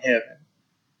Tokyo in heaven.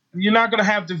 You're not going to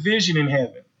have division in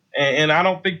heaven. And I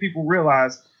don't think people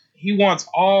realize he wants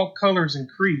all colors and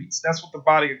creeds. That's what the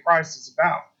body of Christ is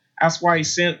about. That's why he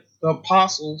sent the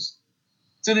apostles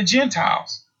to the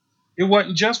Gentiles. It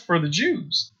wasn't just for the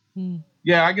Jews.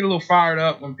 Yeah, I get a little fired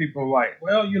up when people are like,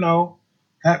 well, you know,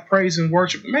 that praise and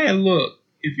worship. Man, look.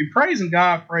 If you're praising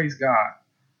God, praise God.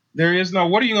 There is no,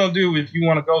 what are you going to do if you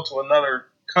want to go to another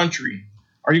country?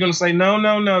 Are you going to say,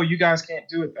 no, you guys can't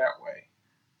do it that way?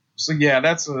 So, yeah,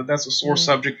 that's a sore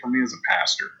subject for me as a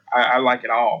pastor. I like it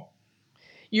all.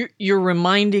 You're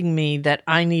reminding me that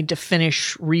I need to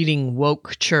finish reading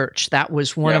Woke Church. That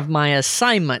was one of my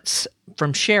assignments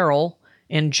from Cheryl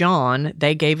and John.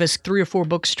 They gave us 3 or 4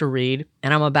 books to read,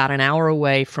 and I'm about an hour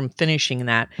away from finishing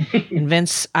that. And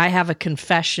Vince, I have a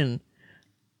confession.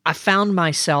 I found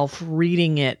myself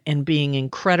reading it and being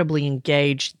incredibly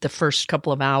engaged the first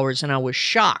couple of hours, and I was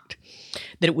shocked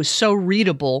that it was so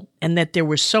readable and that there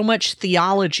was so much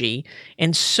theology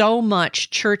and so much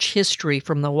church history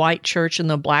from the white church and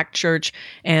the black church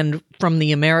and from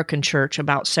the American church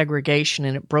about segregation,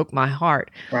 and it broke my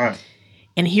heart. Right.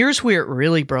 And here's where it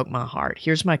really broke my heart.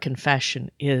 Here's my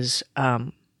confession is I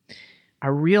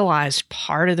realized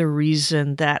part of the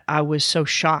reason that I was so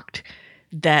shocked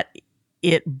that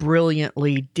it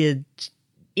brilliantly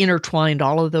intertwined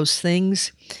all of those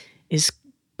things is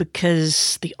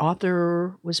because the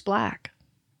author was black.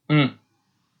 And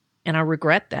I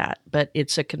regret that, but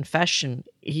it's a confession.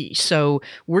 So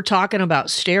we're talking about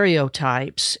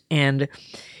stereotypes, and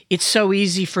it's so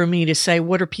easy for me to say,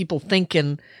 what are people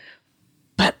thinking?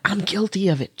 But I'm guilty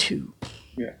of it too.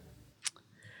 Yeah.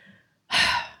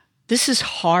 This is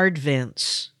hard,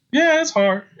 Vince. Yeah, it's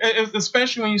hard,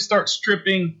 especially when you start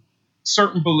stripping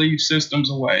certain belief systems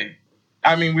away.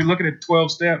 I mean, we look at it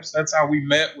 12 steps. That's how we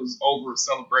met, was over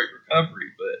Celebrate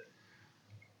Recovery. But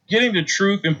getting the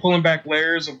truth and pulling back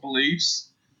layers of beliefs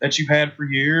that you've had for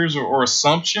years, or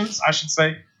assumptions, I should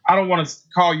say. I don't want to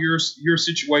call your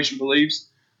situation beliefs.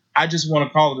 I just want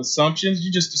to call it assumptions.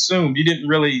 You just assumed. You didn't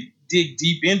really dig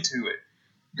deep into it.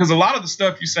 Because a lot of the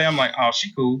stuff you say, I'm like, oh,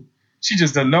 she cool. She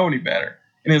just doesn't know any better.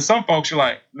 And then some folks are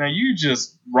like, now you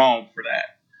just wrong for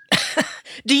that.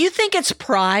 Do you think it's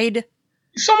pride?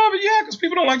 Some of it, yeah, because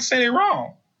people don't like to say they're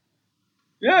wrong.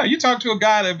 Yeah, you talk to a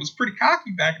guy that was pretty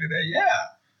cocky back in the day. Yeah,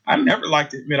 I never like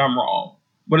to admit I'm wrong.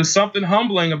 But it's something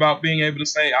humbling about being able to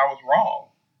say I was wrong.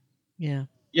 Yeah.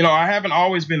 You know, I haven't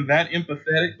always been that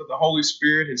empathetic, but the Holy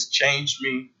Spirit has changed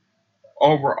me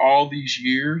over all these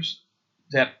years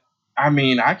that, I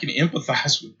mean, I can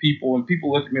empathize with people, and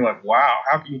people look at me like, wow,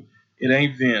 how can you? It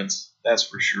ain't Vince, that's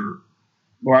for sure.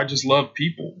 Or I just love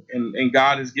people, and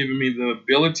God has given me the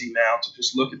ability now to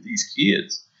just look at these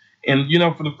kids. And, you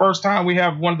know, for the first time, we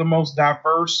have one of the most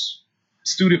diverse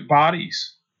student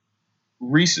bodies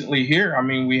recently here. I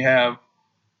mean, we have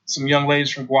some young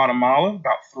ladies from Guatemala,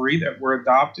 about 3 that were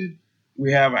adopted.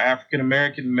 We have an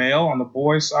African-American male on the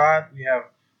boys' side. We have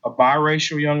a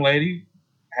biracial young lady,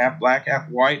 half black, half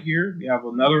white here. We have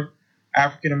another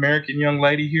African-American young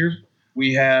lady here.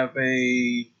 We have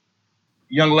a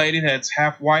young lady that's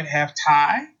half white, half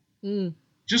Thai.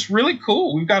 Just really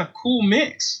cool. We've got a cool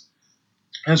mix.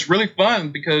 And it's really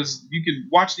fun because you can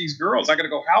watch these girls. I got to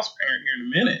go house parent here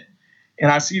in a minute.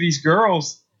 And I see these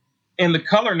girls, and the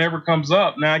color never comes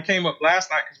up. Now, it came up last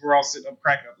night because we're all sitting up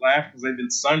cracking up laughing because they've been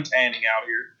sun tanning out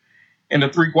here. And the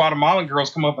 3 Guatemalan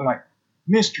girls come up and like,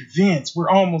 Mr. Vince, we're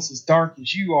almost as dark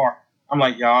as you are. I'm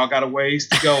like, y'all got a ways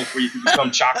to go before you can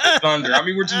become Chocolate Thunder. I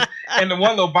mean, we're just, and the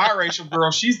one little biracial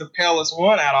girl, she's the palest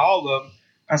one out of all of them.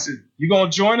 I said, you going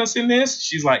to join us in this?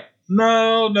 She's like,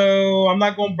 no, I'm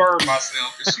not going to burn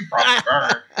myself, because she probably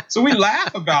burned. So we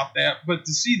laugh about that, but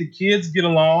to see the kids get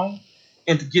along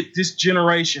and to get this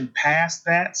generation past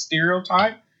that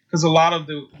stereotype, because a lot of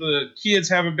the kids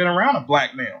haven't been around a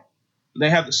black male. They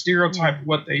have the stereotype of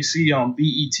what they see on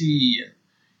BET and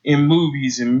in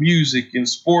movies and music and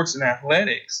sports and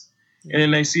athletics. And then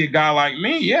they see a guy like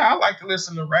me. Yeah, I like to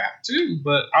listen to rap too,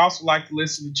 but I also like to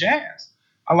listen to jazz.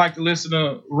 I like to listen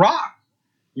to rock.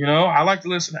 You know, I like to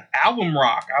listen to album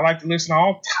rock. I like to listen to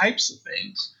all types of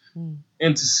things.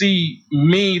 And to see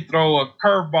me throw a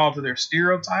curveball to their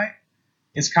stereotype,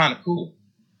 it's kind of cool.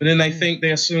 But then they think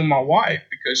they assume my wife,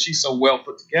 because she's so well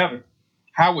put together,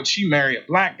 how would she marry a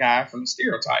black guy from the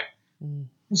stereotype?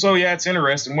 So, yeah, it's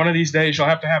interesting. One of these days, you'll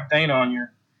have to have Dana on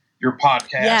your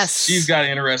podcast. Yes. She's got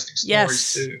interesting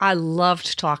stories, too. I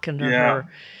loved talking to her.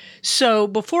 So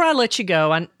before I let you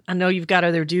go, I know you've got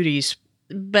other duties,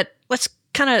 but let's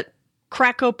kind of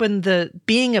crack open the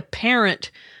being a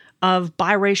parent of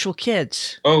biracial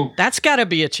kids. Oh. That's got to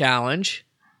be a challenge.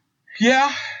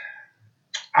 Yeah.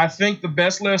 I think the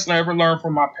best lesson I ever learned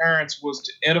from my parents was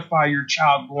to edify your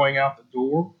child going out the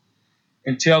door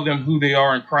and tell them who they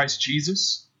are in Christ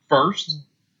Jesus first,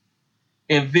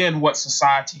 and then what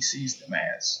society sees them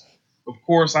as. Of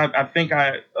course, I think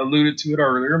I alluded to it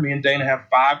earlier. Me and Dana have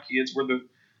 5 kids.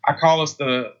 I call us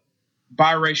the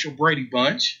biracial Brady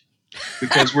Bunch,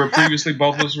 because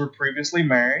both of us were previously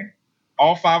married.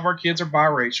 All 5 of our kids are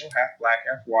biracial, half black,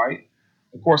 half white.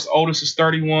 Of course, the oldest is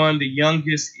 31. The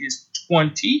youngest is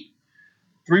 20.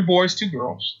 3 boys, 2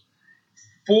 girls.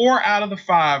 4 out of the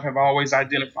 5 have always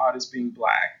identified as being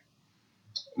black.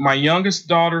 My youngest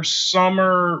daughter,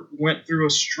 Summer, went through a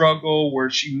struggle where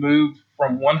she moved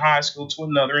from one high school to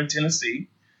another in Tennessee.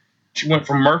 She went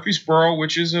from Murfreesboro,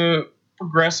 which is a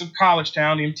progressive college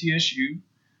town, MTSU,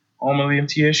 home of the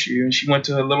MTSU, and she went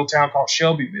to a little town called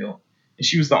Shelbyville, and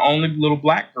she was the only little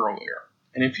black girl there.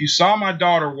 And if you saw my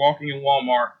daughter walking in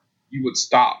Walmart, you would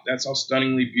stop. That's how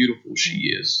stunningly beautiful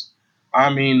she is.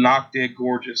 I mean, knock dead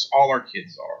gorgeous. All our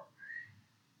kids are.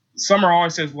 Summer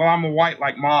always says, well, I'm a white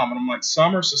like mom. And I'm like,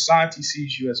 Summer, society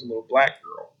sees you as a little black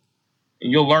girl.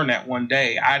 And you'll learn that one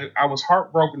day. I was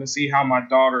heartbroken to see how my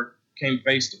daughter came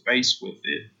face to face with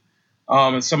it.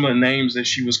 And some of the names that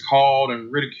she was called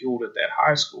and ridiculed at that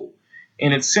high school.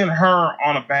 And it sent her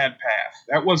on a bad path.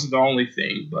 That wasn't the only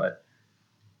thing, but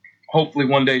hopefully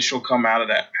one day she'll come out of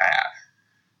that path.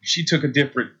 She took a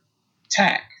different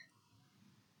tack.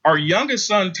 Our youngest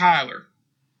son, Tyler,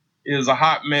 is a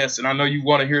hot mess, and I know you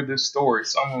want to hear this story,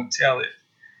 so I'm going to tell it.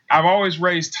 I've always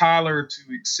raised Tyler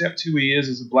to accept who he is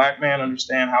as a black man,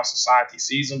 understand how society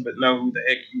sees him, but know who the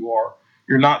heck you are.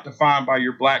 You're not defined by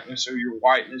your blackness or your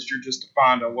whiteness. You're just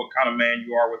defined on what kind of man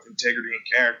you are with integrity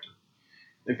and character.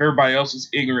 If everybody else is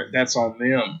ignorant, that's on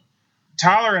them.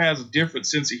 Tyler has a different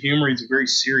sense of humor. He's a very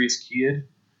serious kid.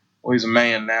 Well, he's a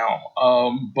man now.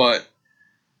 But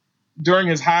during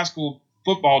his high school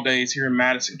football days here in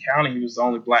Madison County, he was the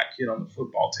only black kid on the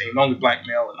football team, the only black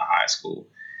male in the high school.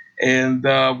 And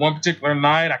one particular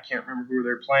night, I can't remember who they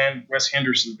were playing, West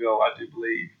Hendersonville, I do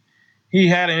believe. He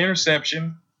had an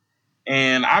interception,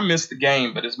 and I missed the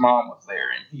game, but his mom was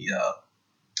there, and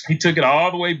he took it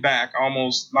all the way back,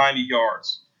 almost 90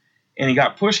 yards, and he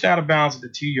got pushed out of bounds at the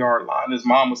 2-yard line. His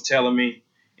mom was telling me,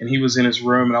 and he was in his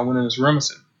room, and I went in his room and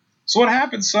said, "So what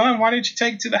happened, son? Why didn't you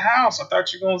take it to the house? I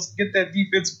thought you were going to get that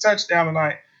defensive touchdown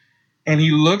tonight." And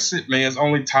he looks at me as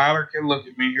only Tyler can look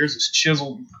at me. Here's this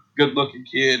chiseled, good-looking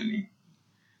kid, and he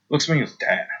looks at me and goes,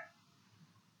 "Dad,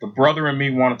 the brother in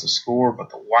me wanted to score, but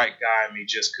the white guy in me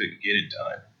just couldn't get it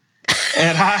done."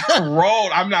 And I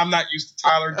rolled. I'm not used to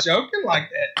Tyler joking like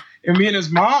that. And me and his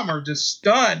mom are just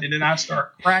stunned. And then I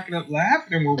start cracking up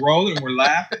laughing, and we're rolling and we're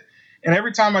laughing. And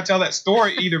every time I tell that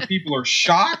story, either people are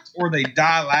shocked or they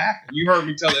die laughing. You heard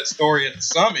me tell that story at the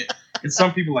summit. And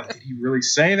some people are like, "Did he really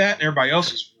say that?" And everybody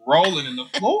else is rolling in the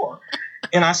floor.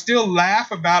 And I still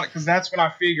laugh about it because that's when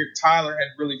I figured Tyler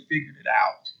had really figured it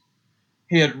out.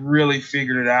 He had really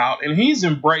figured it out. And he's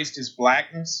embraced his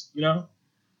blackness, you know.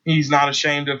 He's not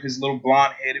ashamed of his little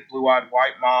blonde-headed, blue-eyed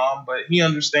white mom, but he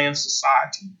understands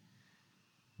society.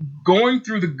 Going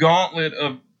through the gauntlet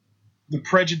of the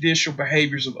prejudicial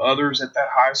behaviors of others at that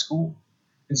high school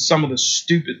and some of the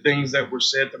stupid things that were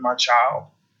said to my child.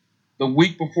 The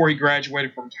week before he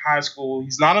graduated from high school,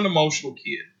 he's not an emotional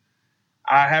kid.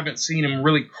 I haven't seen him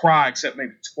really cry except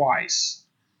maybe twice.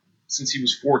 Since he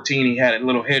was 14, he had a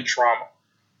little head trauma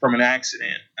from an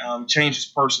accident. Changed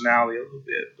his personality a little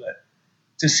bit, but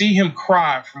to see him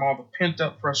cry from all the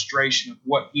pent-up frustration of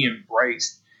what he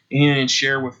embraced and he didn't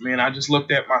share with me, and I just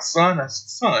looked at my son. I said,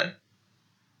 "Son,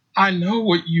 I know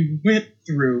what you went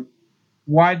through.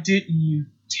 Why didn't you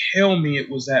tell me it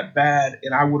was that bad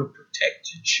and I would have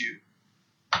protected you?"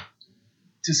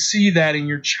 To see that in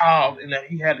your child and that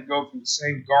he had to go through the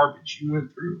same garbage you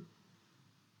went through,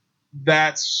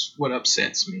 that's what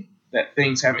upsets me, that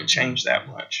things haven't changed that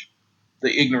much.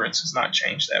 The ignorance has not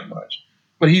changed that much.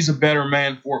 But he's a better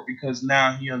man for it because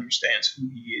now he understands who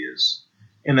he is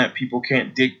and that people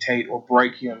can't dictate or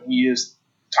break him. He is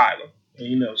Tyler, and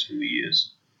he knows who he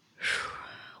is.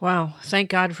 Wow. Thank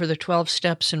God for the 12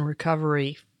 steps in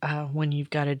recovery when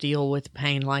you've got to deal with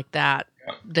pain like that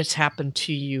that's happened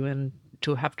to you and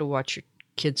to have to watch your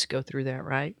kids go through that,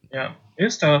 right? Yeah,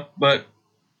 it's tough, but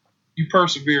you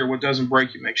persevere. What doesn't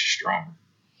break you makes you stronger.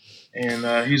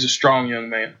 And he's a strong young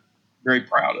man. Very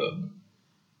proud of him.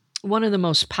 One of the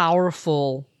most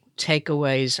powerful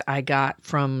takeaways I got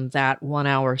from that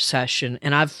 1-hour session,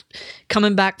 and I've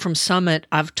coming back from Summit,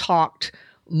 I've talked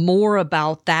more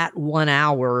about that 1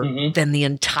 hour than the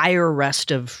entire rest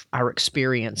of our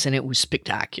experience, and it was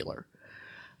spectacular.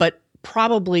 But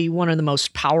probably one of the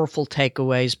most powerful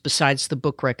takeaways, besides the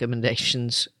book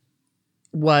recommendations,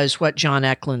 was what John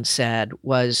Eklund said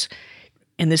was,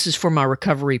 and this is for my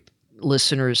recovery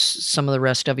listeners, some of the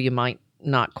rest of you might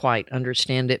not quite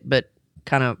understand it, but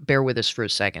kind of bear with us for a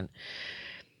second.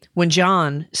 When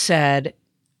John said,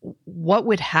 what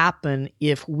would happen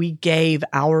if we gave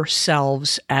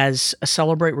ourselves as a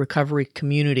Celebrate Recovery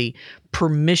community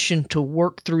permission to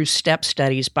work through step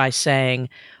studies by saying,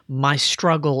 my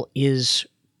struggle is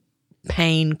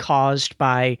pain caused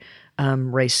by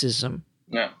racism.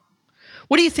 Yeah.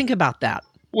 What do you think about that?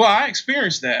 Well, I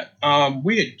experienced that.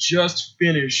 We had just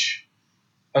finished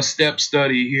a step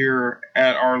study here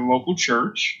at our local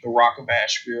church, the Rock of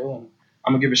Asheville. And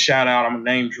I'm going to give a shout out. I'm going to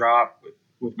name drop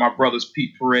with my brothers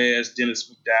Pete Perez,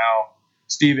 Dennis McDowell,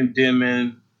 Stephen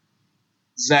Denman,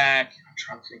 Zach. I'm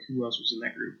trying to think who else was in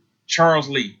that group. Charles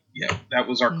Lee. Yeah, that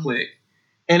was our clique.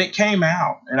 And it came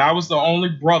out, and I was the only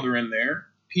brother in there.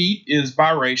 Pete is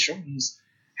biracial. He's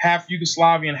half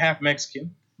Yugoslavian, half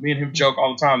Mexican. Me and him joke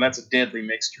all the time. That's a deadly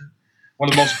mixture. One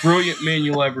of the most brilliant men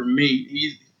you'll ever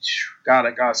meet. God,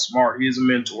 that guy's smart. He is a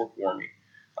mentor for me.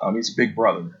 He's a big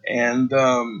brother. And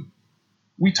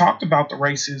we talked about the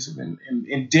racism.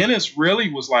 And Dennis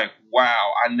really was like,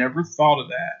 wow, I never thought of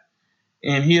that.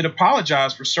 And he had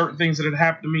apologized for certain things that had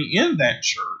happened to me in that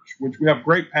church, which we have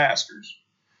great pastors.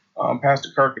 Pastor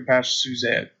Kirk and Pastor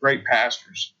Suzette, great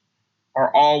pastors,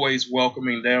 are always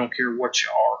welcoming. They don't care what you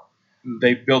are.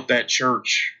 They built that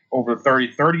church over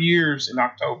 30 years in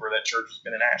October that church has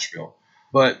been in Asheville.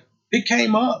 But it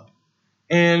came up,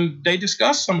 and they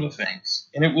discussed some of the things.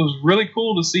 And it was really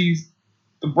cool to see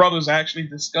the brothers actually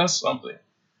discuss something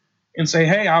and say,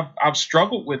 hey, I've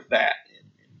struggled with that.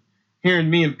 Hearing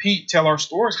me and Pete tell our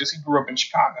stories, because he grew up in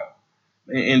Chicago,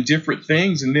 and different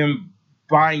things, and them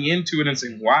buying into it and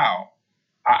saying, wow,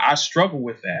 I struggle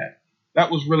with that. That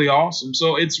was really awesome.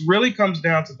 So it really comes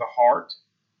down to the heart,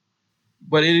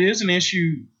 but it is an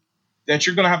issue that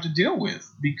you're going to have to deal with,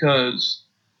 because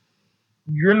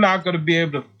you're not going to be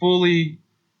able to fully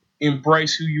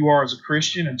embrace who you are as a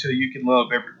Christian until you can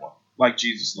love everyone like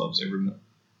Jesus loves everyone.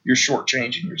 You're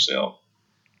shortchanging yourself.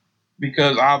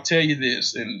 Because I'll tell you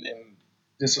this, and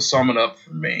this will sum it up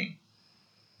for me.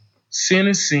 Sin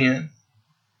is sin.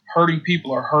 Hurting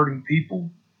people are hurting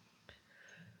people.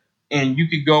 And you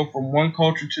could go from one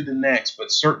culture to the next,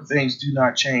 but certain things do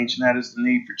not change, and that is the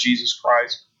need for Jesus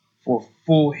Christ for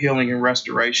full healing and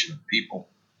restoration of people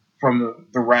from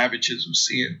the ravages of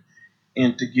sin,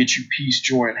 and to get you peace,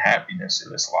 joy, and happiness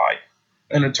in this life,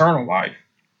 an eternal life.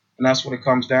 And that's what it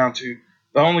comes down to.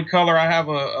 The only color, I have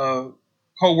a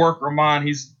co-worker of mine,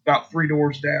 he's about 3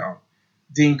 doors down,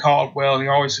 Dean Caldwell, and he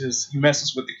always says he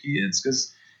messes with the kids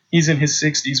because he's in his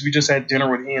 60s. We just had dinner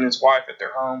with he and his wife at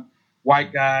their home.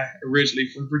 White guy, originally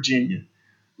from Virginia.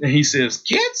 And he says,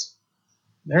 kids,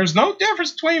 there's no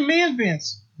difference between me and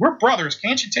Vince. We're brothers,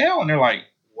 can't you tell? And they're like,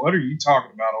 what are you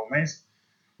talking about, old man?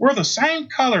 We're the same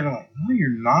color. And they're like, no, you're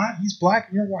not. He's black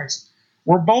and you're white.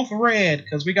 We're both red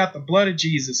because we got the blood of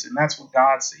Jesus, and that's what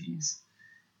God sees.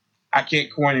 I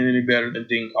can't coin it any better than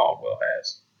Dean Caldwell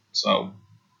has. So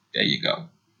there you go.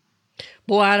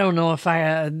 Boy, I don't know if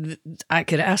I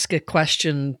could ask a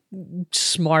question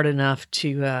smart enough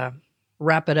to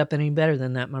wrap it up any better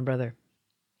than that, my brother.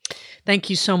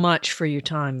 Thank you so much for your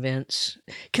time, Vince.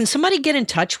 Can somebody get in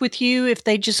touch with you if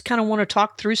they just kind of want to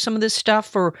talk through some of this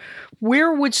stuff? Or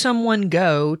where would someone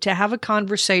go to have a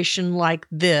conversation like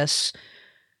this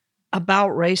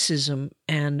about racism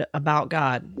and about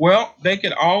God? Well, they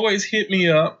can always hit me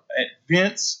up at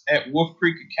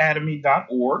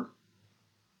vince@wolfcreekacademy.org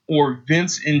or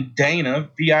Vince and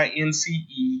Dana, VINCE,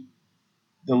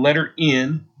 the letter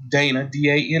N, Dana,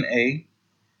 DANA,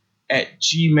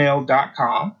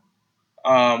 @gmail.com.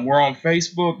 We're on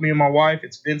Facebook, me and my wife.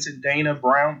 It's Vincent Dana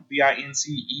Brown,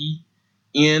 VINCEN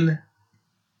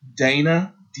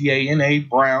Dana, DANA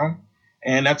Brown.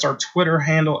 And that's our Twitter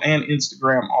handle and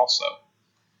Instagram also.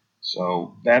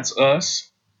 So that's us.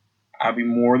 I'd be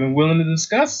more than willing to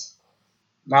discuss.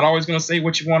 Not always going to say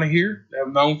what you want to hear.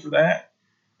 I'm known for that.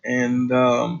 And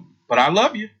but I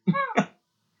love you.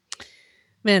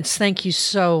 Vince, thank you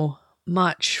so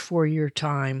much for your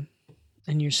time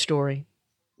and your story.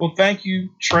 Well, thank you,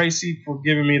 Tracy, for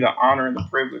giving me the honor and the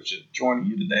privilege of joining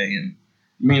you today. And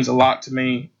it means a lot to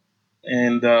me.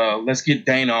 And let's get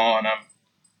Dana on.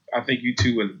 I think you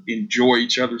two would enjoy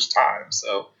each other's time.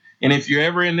 So, and if you're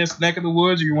ever in this neck of the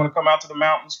woods or you want to come out to the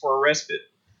mountains for a respite,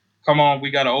 come on.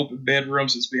 We got an open bedroom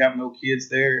since we have no kids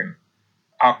there. And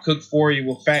I'll cook for you.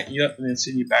 We'll fatten you up and then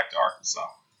send you back to Arkansas.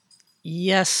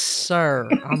 Yes, sir.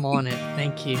 I'm on it.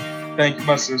 Thank you. Thank you,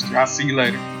 my sister. I'll see you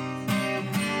later.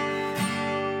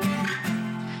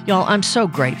 Y'all, I'm so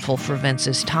grateful for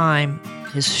Vince's time,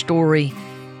 his story,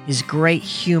 his great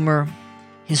humor,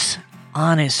 his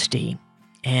honesty,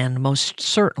 and most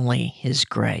certainly his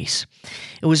grace.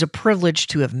 It was a privilege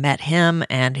to have met him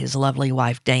and his lovely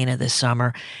wife Dana this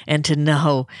summer, and to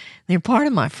know they're part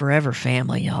of my forever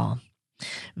family, y'all.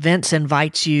 Vince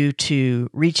invites you to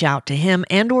reach out to him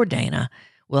and or Dana.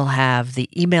 We'll have the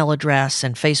email address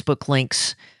and Facebook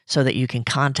links so that you can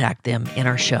contact them in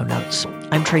our show notes.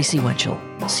 I'm Tracy Winchell.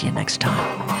 We'll see you next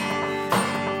time.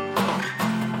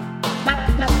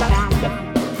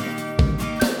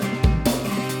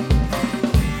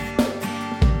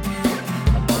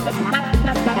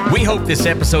 We hope this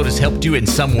episode has helped you in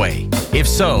some way. If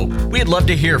so, we'd love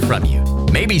to hear from you.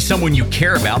 Maybe someone you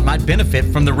care about might benefit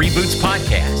from the Reboots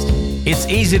podcast. It's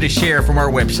easy to share from our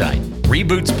website,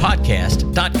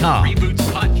 rebootspodcast.com.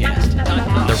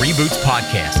 Rebootspodcast.com. The Reboots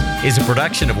Podcast is a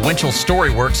production of Winchell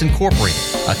Storyworks Incorporated,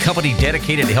 a company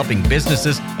dedicated to helping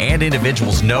businesses and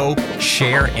individuals know,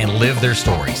 share, and live their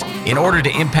stories in order to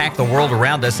impact the world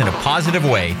around us in a positive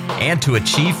way and to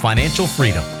achieve financial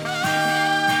freedom.